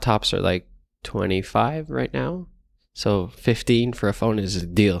the laptops are like 25 right now. So 15 for a phone is a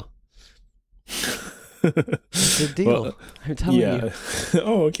deal. It's a deal. Well, I'm telling you.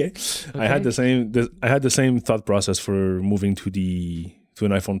 Oh, okay. I had the same thought process for moving to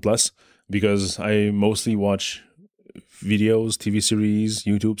an iPhone Plus because I mostly watch videos, TV series,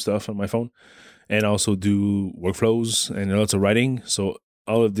 YouTube stuff on my phone, and also do workflows and lots of writing. So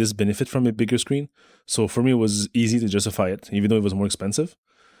all of this benefit from a bigger screen. So for me, it was easy to justify it, even though it was more expensive.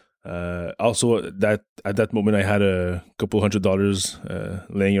 Also, that at that moment, I had a couple $100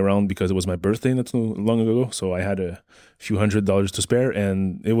 laying around because it was my birthday not too long ago. So I had a few $100 to spare,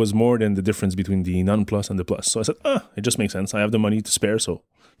 and it was more than the difference between the non-plus and the plus. So I said, it just makes sense. I have the money to spare, so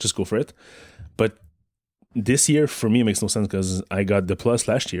just go for it. But this year, for me, it makes no sense because I got the plus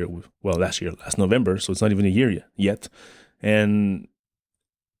last November. So it's not even a year yet. And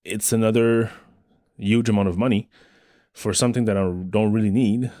it's another huge amount of money for something that I don't really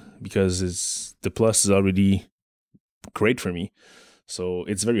need because the plus is already great for me. So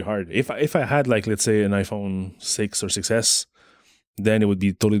it's very hard. If I had like, let's say an iPhone 6 or 6S, then it would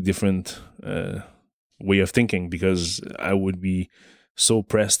be totally different way of thinking because I would be so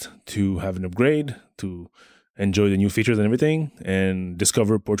pressed to have an upgrade, to enjoy the new features and everything, and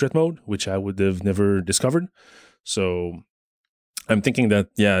discover portrait mode, which I would have never discovered. So I'm thinking that,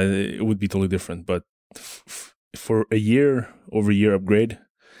 yeah, it would be totally different. But for a year-over-year upgrade,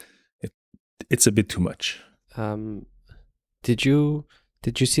 it's a bit too much. Did you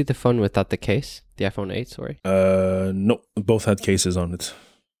see the phone without the case? The iPhone 8, sorry? No, both had cases on it.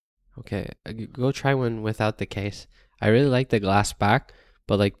 Okay, go try one without the case. I really like the glass back,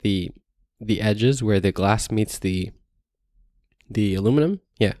 but like the edges where the glass meets the aluminum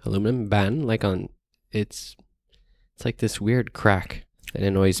band, like on it's like this weird crack that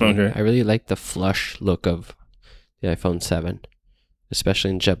annoys me. Okay. I really like the flush look of the iPhone 7,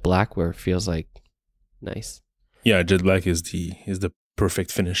 especially in jet black where it feels like nice. Yeah, jet black is the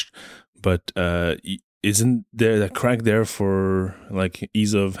perfect finish, but isn't there a crack there for like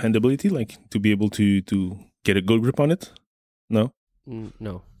ease of handability, like to be able to get a good grip on it? No?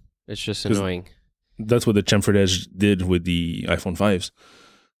 No. It's just annoying. That's what the chamfered edge did with the iPhone 5s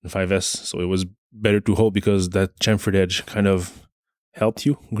and 5S. So it was better to hold because that chamfered edge kind of helped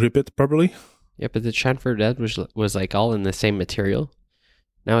you grip it properly. Yeah, but the chamfered edge was like all in the same material.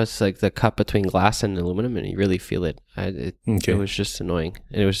 Now it's like the cut between glass and aluminum, and you really feel it. It was just annoying.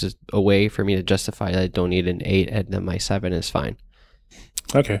 And it was just a way for me to justify that I don't need an 8 and then my 7 is fine.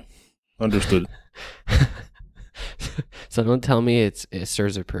 Okay. Understood. So don't tell me it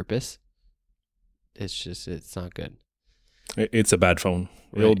serves a purpose. It's not good. It's a bad phone.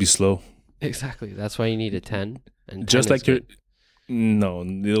 Right. It'll be slow. Exactly. That's why you need a 10. And 10 just like no,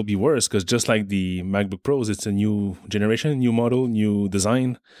 it'll be worse because just like the MacBook Pros, it's a new generation, new model, new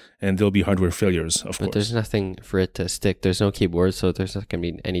design, and there'll be hardware failures, of course. But there's nothing for it to stick. There's no keyboard, so there's not going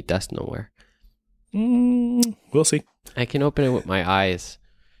to be any dust nowhere. We'll see. I can open it with my eyes.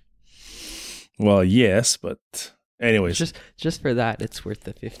 Well, yes, but anyways. Just for that, it's worth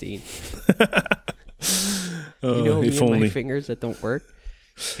the 15. You know, if only my fingers that don't work,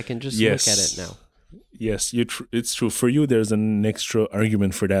 I can just look at it now. Yes, it's true. For you, there's an extra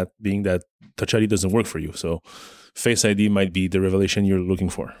argument for that, being that Touch ID doesn't work for you. So Face ID might be the revelation you're looking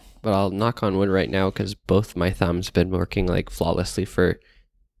for. But I'll knock on wood right now because both my thumbs been working like flawlessly for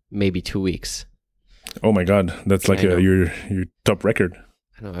maybe 2 weeks. Oh my God, that's like your top record.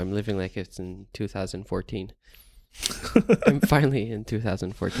 I know, I'm living like it's in 2014. I'm finally in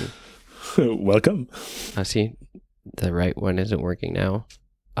 2014. Welcome. See, the right one isn't working now.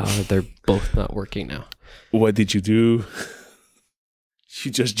 They're both not working now. What did you do?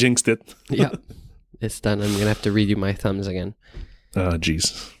 You just jinxed it. Yeah, it's done. I'm going to have to redo my thumbs again.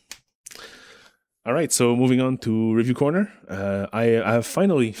 Jeez. All right, so moving on to Review Corner. I have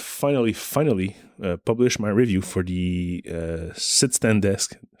finally published my review for the sit-stand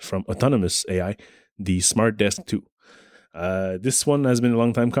desk from Autonomous AI, the Smart Desk 2. This one has been a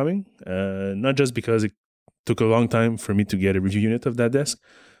long time coming, not just because it took a long time for me to get a review unit of that desk,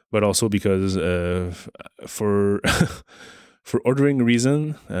 but also because for for ordering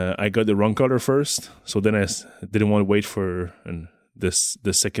reason, I got the wrong color first, so then I didn't want to wait for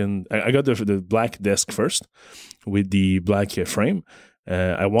the second. I got the black desk first with the black frame.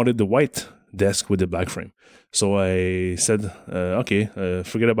 I wanted the white desk with the black frame. So I said, okay,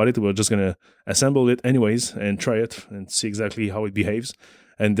 forget about it. We're just going to assemble it anyways and try it and see exactly how it behaves.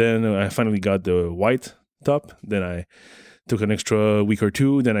 And then I finally got the white top. Then I took an extra week or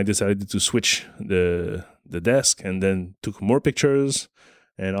two. Then I decided to switch the desk and then took more pictures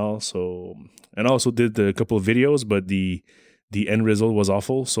and also did a couple of videos, but the end result was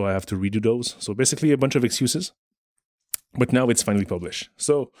awful, so I have to redo those. So basically a bunch of excuses. But now it's finally published.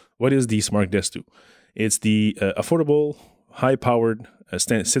 So what is the Smart Desk 2? It's the affordable, high-powered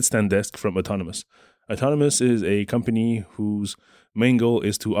sit-stand desk from Autonomous. Autonomous is a company whose main goal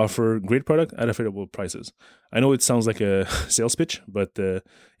is to offer great product at affordable prices. I know it sounds like a sales pitch, but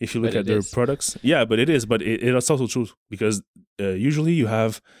if you look at their products, yeah, but it is. But it's also true because usually you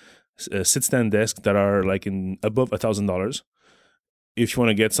have sit-stand desks that are like above $1,000. If you want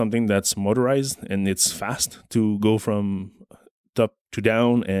to get something that's motorized and it's fast to go from top to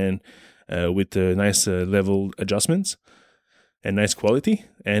down and with nice level adjustments and nice quality.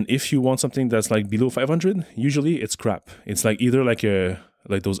 And if you want something that's like below 500, usually it's crap. It's like either like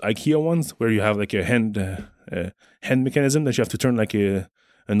those IKEA ones where you have like a hand mechanism that you have to turn like an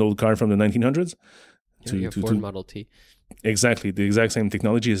old car from the 1900s. Your Ford Model T. Exactly, the exact same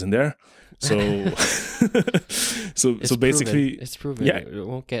technology is in there. So, so basically, it's proven. Yeah, it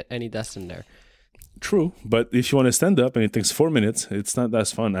won't get any dust in there. True, but if you want to stand up and it takes 4 minutes, it's not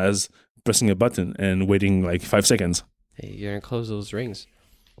as fun as pressing a button and waiting like 5 seconds. Hey, you're gonna close those rings.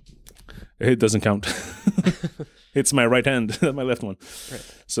 It doesn't count. It's my right hand, not my left one.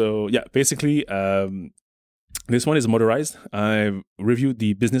 Right. So yeah, basically, this one is motorized. I've reviewed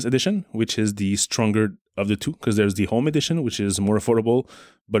the business edition, which is the stronger of the two, because there's the home edition, which is more affordable,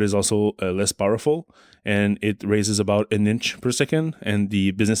 but is also less powerful. And it raises about 1 inch per second. And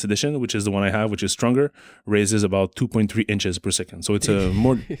the business edition, which is the one I have, which is stronger, raises about 2.3 inches per second. So it's a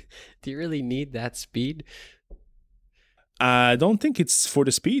more... Do you really need that speed? I don't think it's for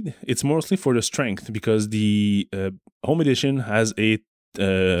the speed. It's mostly for the strength, because the home edition has a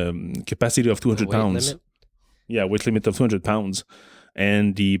capacity of 200 pounds. Limit? Yeah, weight limit of 200 pounds.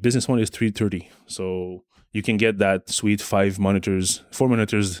 And the business one is 330. So you can get that sweet 4 monitors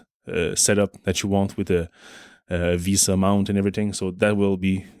setup that you want with a Visa mount and everything. So that will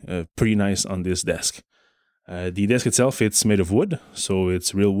be pretty nice on this desk. The desk itself, it's made of wood. So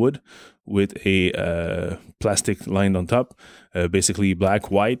it's real wood with a plastic lined on top. Basically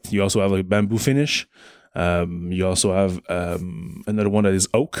black, white. You also have a bamboo finish. You also have another one that is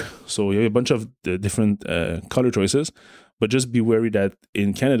oak. So you have a bunch of different color choices, but just be wary that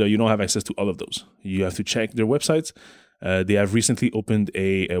in Canada, you don't have access to all of those. You have to check their websites. They have recently opened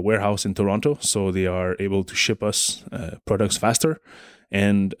a warehouse in Toronto, so they are able to ship us products faster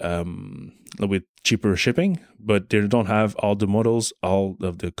and with cheaper shipping, but they don't have all the models, all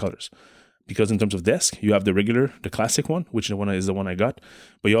of the colors. Because in terms of desk, you have the classic one, which is the one I got.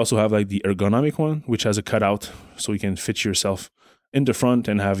 But you also have like the ergonomic one, which has a cutout so you can fit yourself in the front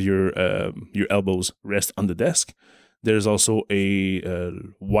and have your elbows rest on the desk. There's also a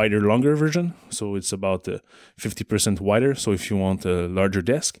wider, longer version. So it's about 50% wider. So if you want a larger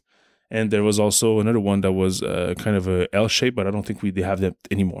desk. And there was also another one that was kind of a L shape, but I don't think they have that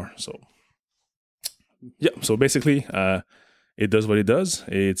anymore. So yeah, so basically... it does what it does.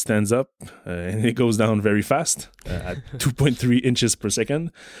 It stands up and it goes down very fast at 2.3 inches per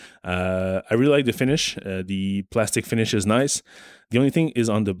second. I really like the finish. The plastic finish is nice. The only thing is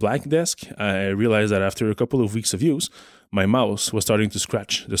on the black desk, I realized that after a couple of weeks of use, my mouse was starting to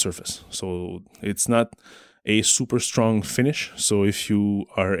scratch the surface. So it's not a super strong finish. So if you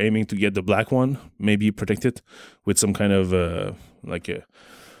are aiming to get the black one, maybe protect it with some kind of like a,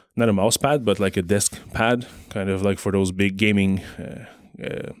 not a mouse pad, but like a desk pad, kind of like for those big gaming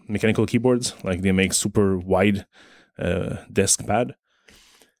mechanical keyboards. Like they make super wide desk pad.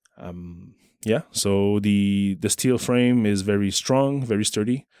 So the steel frame is very strong, very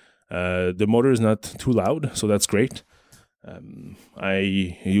sturdy. The motor is not too loud, so that's great.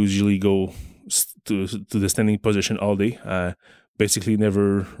 I usually go to the standing position all day. Basically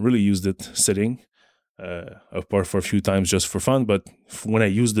never really used it sitting, apart for a few times just for fun. But when I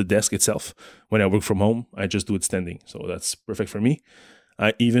use the desk itself, when I work from home, I just do it standing. So that's perfect for me.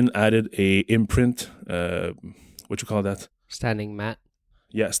 I even added a imprint, what you call that? Standing mat.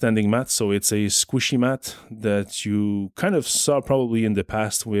 Yeah, standing mat. So it's a squishy mat that you kind of saw probably in the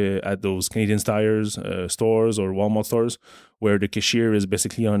past at those Canadian Tires stores or Walmart stores, where the cashier is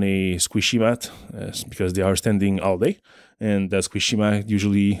basically on a squishy mat because they are standing all day. And that squishy mat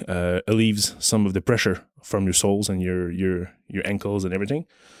usually alleviates some of the pressure from your soles and your ankles and everything.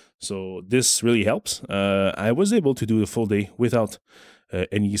 So this really helps. I was able to do the full day without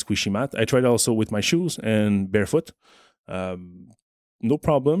any squishy mat. I tried also with my shoes and barefoot. No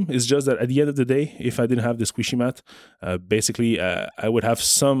problem. It's just that at the end of the day, if I didn't have the squishy mat, basically I would have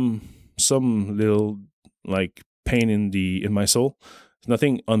some little like pain in my sole.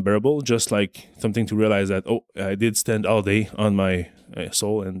 Nothing unbearable, just like something to realize that, oh, I did stand all day on my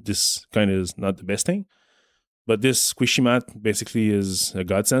sole, and this kind of is not the best thing. But this squishy mat basically is a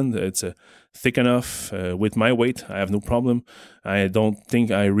godsend. It's thick enough with my weight. I have no problem. I don't think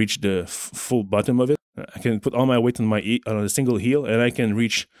I reach the full bottom of it. I can put all my weight on a single heel, and I can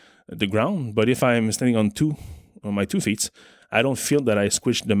reach the ground. But if I'm standing on my 2 feet, I don't feel that I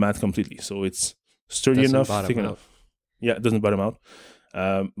squished the mat completely. So it's sturdy enough, thick enough. Yeah, it doesn't bottom out.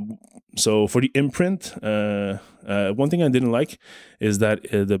 So for the imprint, one thing I didn't like is that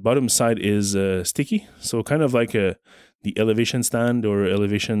the bottom side is sticky. So kind of like the elevation stand or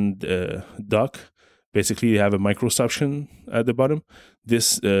elevation dock. Basically, you have a micro suction at the bottom.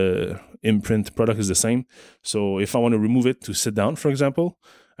 This imprint product is the same. So if I want to remove it to sit down, for example,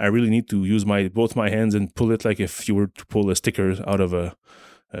 I really need to use both my hands and pull it like if you were to pull a sticker out of a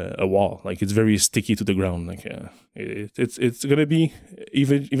wall. Like it's very sticky to the ground. Like it's gonna be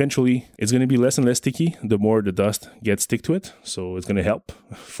eventually it's gonna be less and less sticky the more the dust gets stick to it. So it's gonna help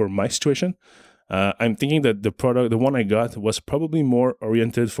for my situation. I'm thinking that the one I got, was probably more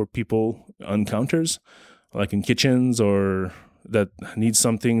oriented for people on counters, like in kitchens or that need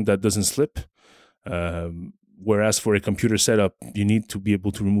something that doesn't slip. Whereas for a computer setup, you need to be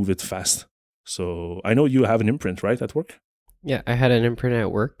able to remove it fast. So I know you have an imprint, right, at work? Yeah, I had an imprint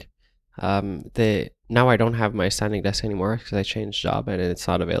at work. Now I don't have my standing desk anymore because I changed job and it's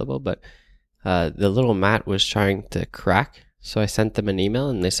not available. But the little mat was trying to crack, so I sent them an email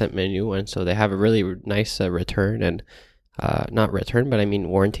and they sent me a new one. So they have a really nice return and not return, but I mean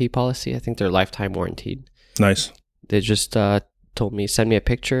warranty policy. I think they're lifetime warranted. Nice. They just told me, send me a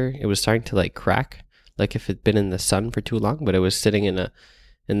picture. It was starting to like crack, like if it'd been in the sun for too long, but it was sitting in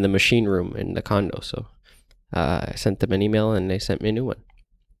the machine room in the condo. So I sent them an email and they sent me a new one.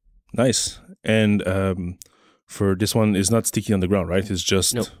 Nice. And for this one, it's not sticky on the ground, right? It's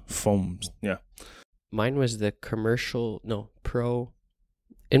just foam. Yeah. Mine was the pro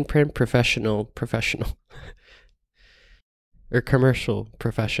imprint professional or commercial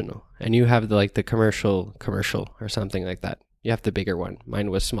professional. And you have the commercial or something like that. You have the bigger one.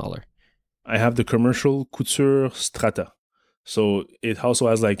 Mine was smaller. I have the commercial couture strata. So it also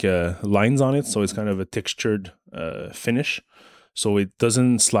has like lines on it. So it's kind of a textured finish. So it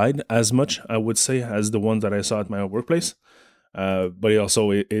doesn't slide as much, I would say, as the one that I saw at my workplace. But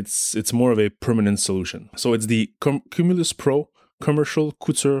it's more of a permanent solution. So it's the Cumulus Pro Commercial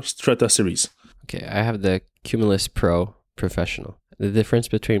Couture Strata series. Okay, I have the Cumulus Pro Professional. The difference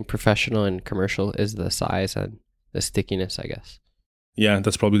between professional and commercial is the size and the stickiness, I guess. Yeah,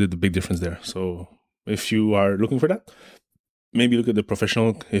 that's probably the big difference there. So if you are looking for that, maybe look at the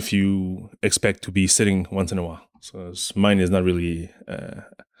professional if you expect to be sitting once in a while. So mine is not really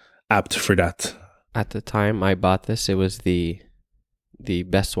apt for that. At the time I bought this, it was the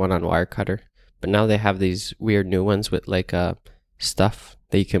best one on Wirecutter. But now they have these weird new ones with like stuff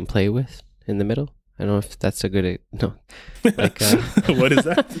that you can play with in the middle. I don't know if that's a good... No. Like, what is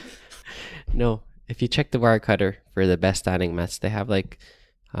that? No. If you check the Wirecutter for the best standing mats, they have like...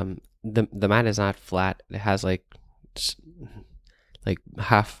 the mat is not flat. It has like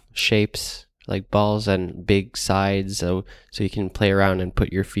half shapes, like balls and big sides. So you can play around and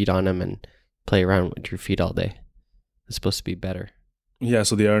put your feet on them and play around with your feet all day. It's supposed to be better. Yeah,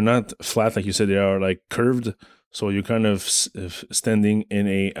 so they are not flat like you said. They are like curved. So you're kind of standing in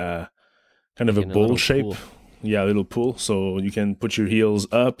a kind of Like a in a bowl little shape. pool. Yeah, a little pool. So you can put your heels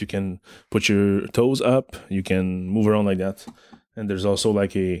up. You can put your toes up. You can move around like that. And there's also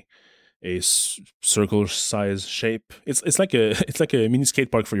like a circle size shape. It's like a it's like a mini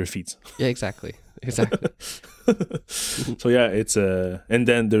skate park for your feet. Yeah, exactly. Exactly. So yeah, it's and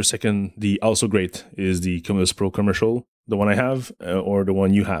then their second, the also great is the Cumulus Pro commercial, the one I have or the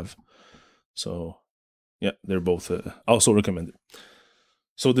one you have. So yeah, they're both also recommended.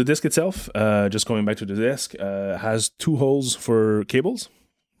 So the disc itself, just going back to the disc, has 2 holes for cables,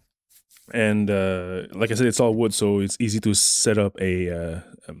 and like I said, it's all wood, so it's easy to set up uh,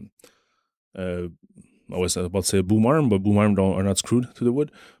 I was about to say a boom arm, but boom arm are not screwed to the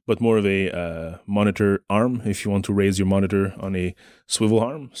wood, but more of a monitor arm if you want to raise your monitor on a swivel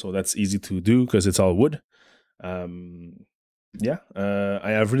arm. So that's easy to do because it's all wood. I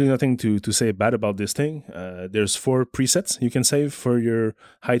have really nothing to say bad about this thing. There's 4 presets you can save for your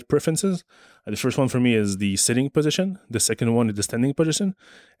height preferences. The first one for me is the sitting position. The second one is the standing position,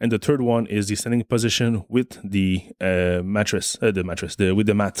 and the third one is the standing position with the with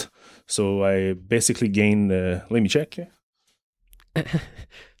the mat. So I basically gained. Let me check.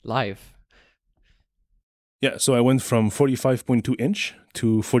 Live. Yeah, so I went from 45.2 inch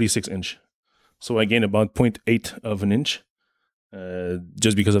to 46 inch. So I gained about 0.8 of an inch.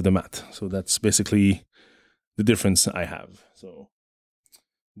 Just because of the mat. So that's basically the difference I have. So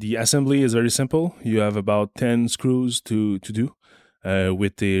the assembly is very simple. You have about 10 screws to do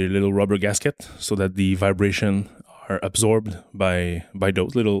with a little rubber gasket so that the vibration are absorbed by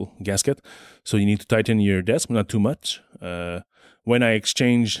those little gasket. So you need to tighten your desk, but not too much. When I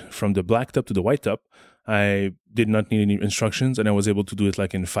exchanged from the black top to the white top, I did not need any instructions, and I was able to do it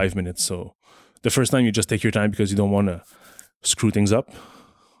like in 5 minutes. So the first time you just take your time because you don't want to screw things up,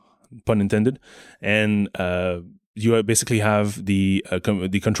 pun intended, and you basically have the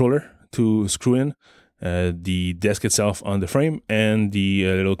controller to screw in, the desk itself on the frame, and the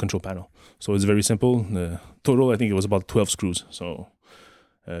little control panel. So it's very simple. Total, I think it was about 12 screws. So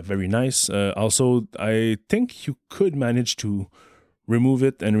very nice. Also, I think you could manage to remove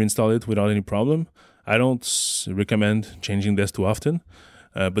it and reinstall it without any problem. I don't recommend changing this too often.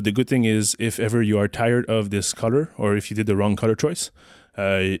 But the good thing is, if ever you are tired of this color, or if you did the wrong color choice,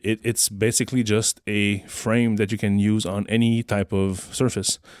 it's basically just a frame that you can use on any type of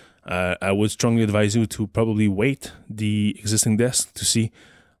surface. I would strongly advise you to probably weight the existing desk to see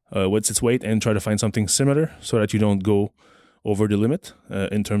what's its weight and try to find something similar so that you don't go over the limit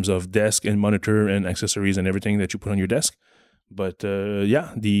in terms of desk and monitor and accessories and everything that you put on your desk. But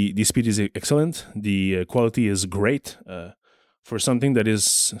the speed is excellent. The quality is great. For something that is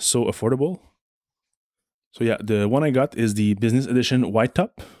so affordable. So yeah, the one I got is the business edition white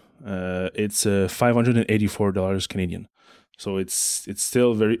top. It's $584 Canadian. So it's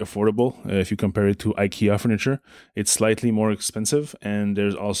still very affordable if you compare it to IKEA furniture. It's slightly more expensive, and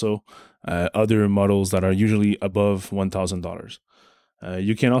there's also other models that are usually above $1,000.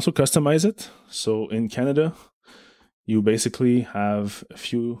 You can also customize it. So in Canada, you basically have a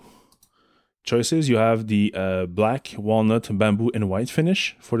few choices. You have the black, walnut, bamboo, and white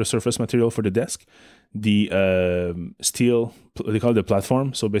finish for the surface material for the desk. The steel, they call it the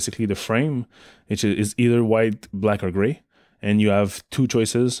platform. So basically the frame, which is either white, black, or gray. And you have 2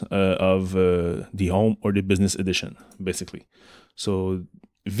 choices of the home or the business edition, basically. So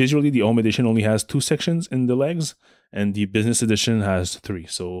visually, the home edition only has 2 sections in the legs, and the business edition has 3.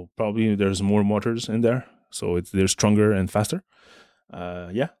 So probably there's more motors in there. So they're stronger and faster.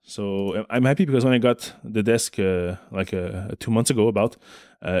 So I'm happy because when I got the desk 2 months ago,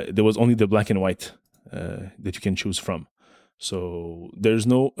 there was only the black and white that you can choose from. So there's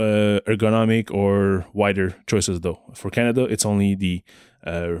no ergonomic or wider choices though. For Canada, it's only the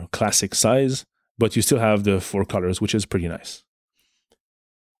classic size, but you still have the 4 colors, which is pretty nice.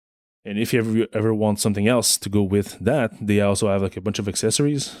 And if you ever want something else to go with that, they also have like a bunch of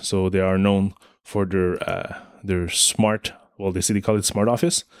accessories. So they are known for their smart. Well, they call it smart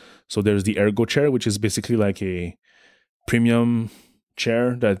office. So there's the Ergo chair, which is basically like a premium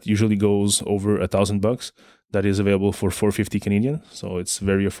chair that usually goes over $1,000. That is available for $450 Canadian. So it's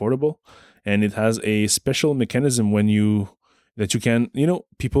very affordable, and it has a special mechanism that you can,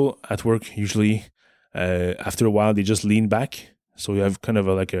 people at work usually after a while they just lean back. So you have kind of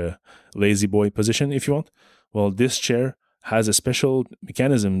like a lazy boy position if you want. Well, this chair has a special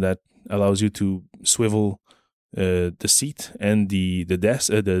mechanism that allows you to swivel the seat and the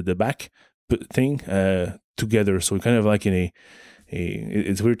desk, the back thing together. So kind of like in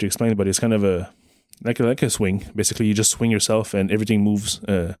it's weird to explain, but it's kind of like a swing. Basically, you just swing yourself and everything moves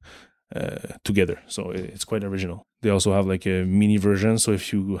together. So it's quite original. They also have like a mini version. So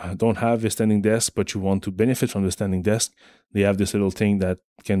if you don't have a standing desk, but you want to benefit from the standing desk, they have this little thing that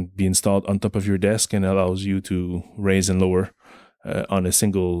can be installed on top of your desk and allows you to raise and lower on a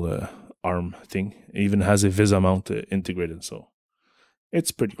single arm thing. It even has a VISA mount integrated. So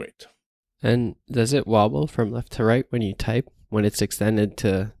it's pretty great. And does it wobble from left to right when you type, when it's extended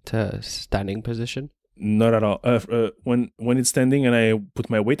to standing position? Not at all. When it's standing and I put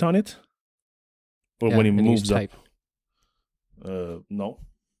my weight on it, or when it moves up. No.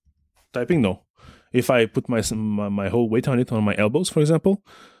 Typing, no. If I put my whole weight on it, on my elbows, for example,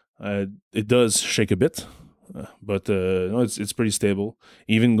 it does shake a bit, but no, it's pretty stable.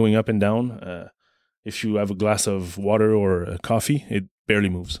 Even going up and down, if you have a glass of water or a coffee, it barely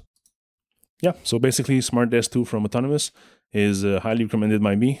moves. Yeah, so basically Smart Desk 2 from Autonomous is highly recommended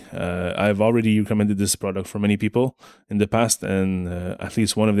by me. I've already recommended this product for many people in the past, and at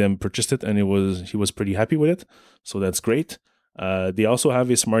least one of them purchased it, and he was pretty happy with it, so that's great. They also have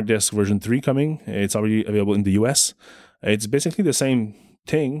a Smart Desk version 3 coming. It's already available in the US. It's basically the same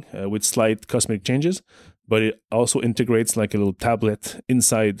thing with slight cosmetic changes, but it also integrates like a little tablet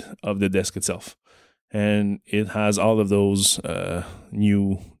inside of the desk itself. And it has all of those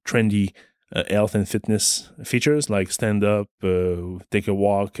new trendy health and fitness features like stand up, take a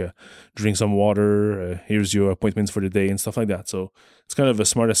walk, drink some water, here's your appointments for the day and stuff like that. So it's kind of a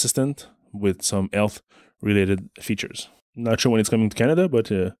smart assistant with some health related features. Not sure when it's coming to Canada, but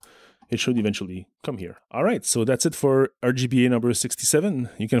it should eventually come here. All right, so that's it for RGBA number 67.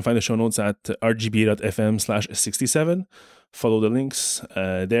 You can find the show notes at rgba.fm/67. Follow the links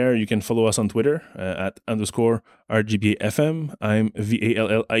there. You can follow us on Twitter at _RGBAfm. I'm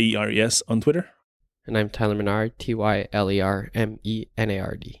VALLIERES on Twitter. And I'm Tyler Menard,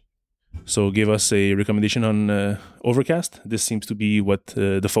 TYLERMENARD. So give us a recommendation on Overcast. This seems to be what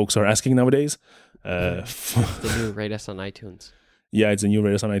the folks are asking nowadays. The new rate us on iTunes. Yeah, it's a new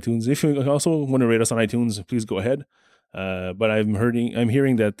rate us on iTunes. If you also want to rate us on iTunes, please go ahead. But I'm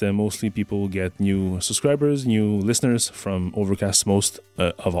hearing that mostly people get new subscribers, new listeners from Overcast most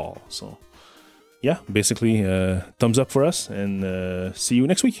of all. So yeah, basically thumbs up for us, and see you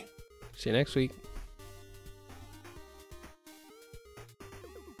next week. See you next week.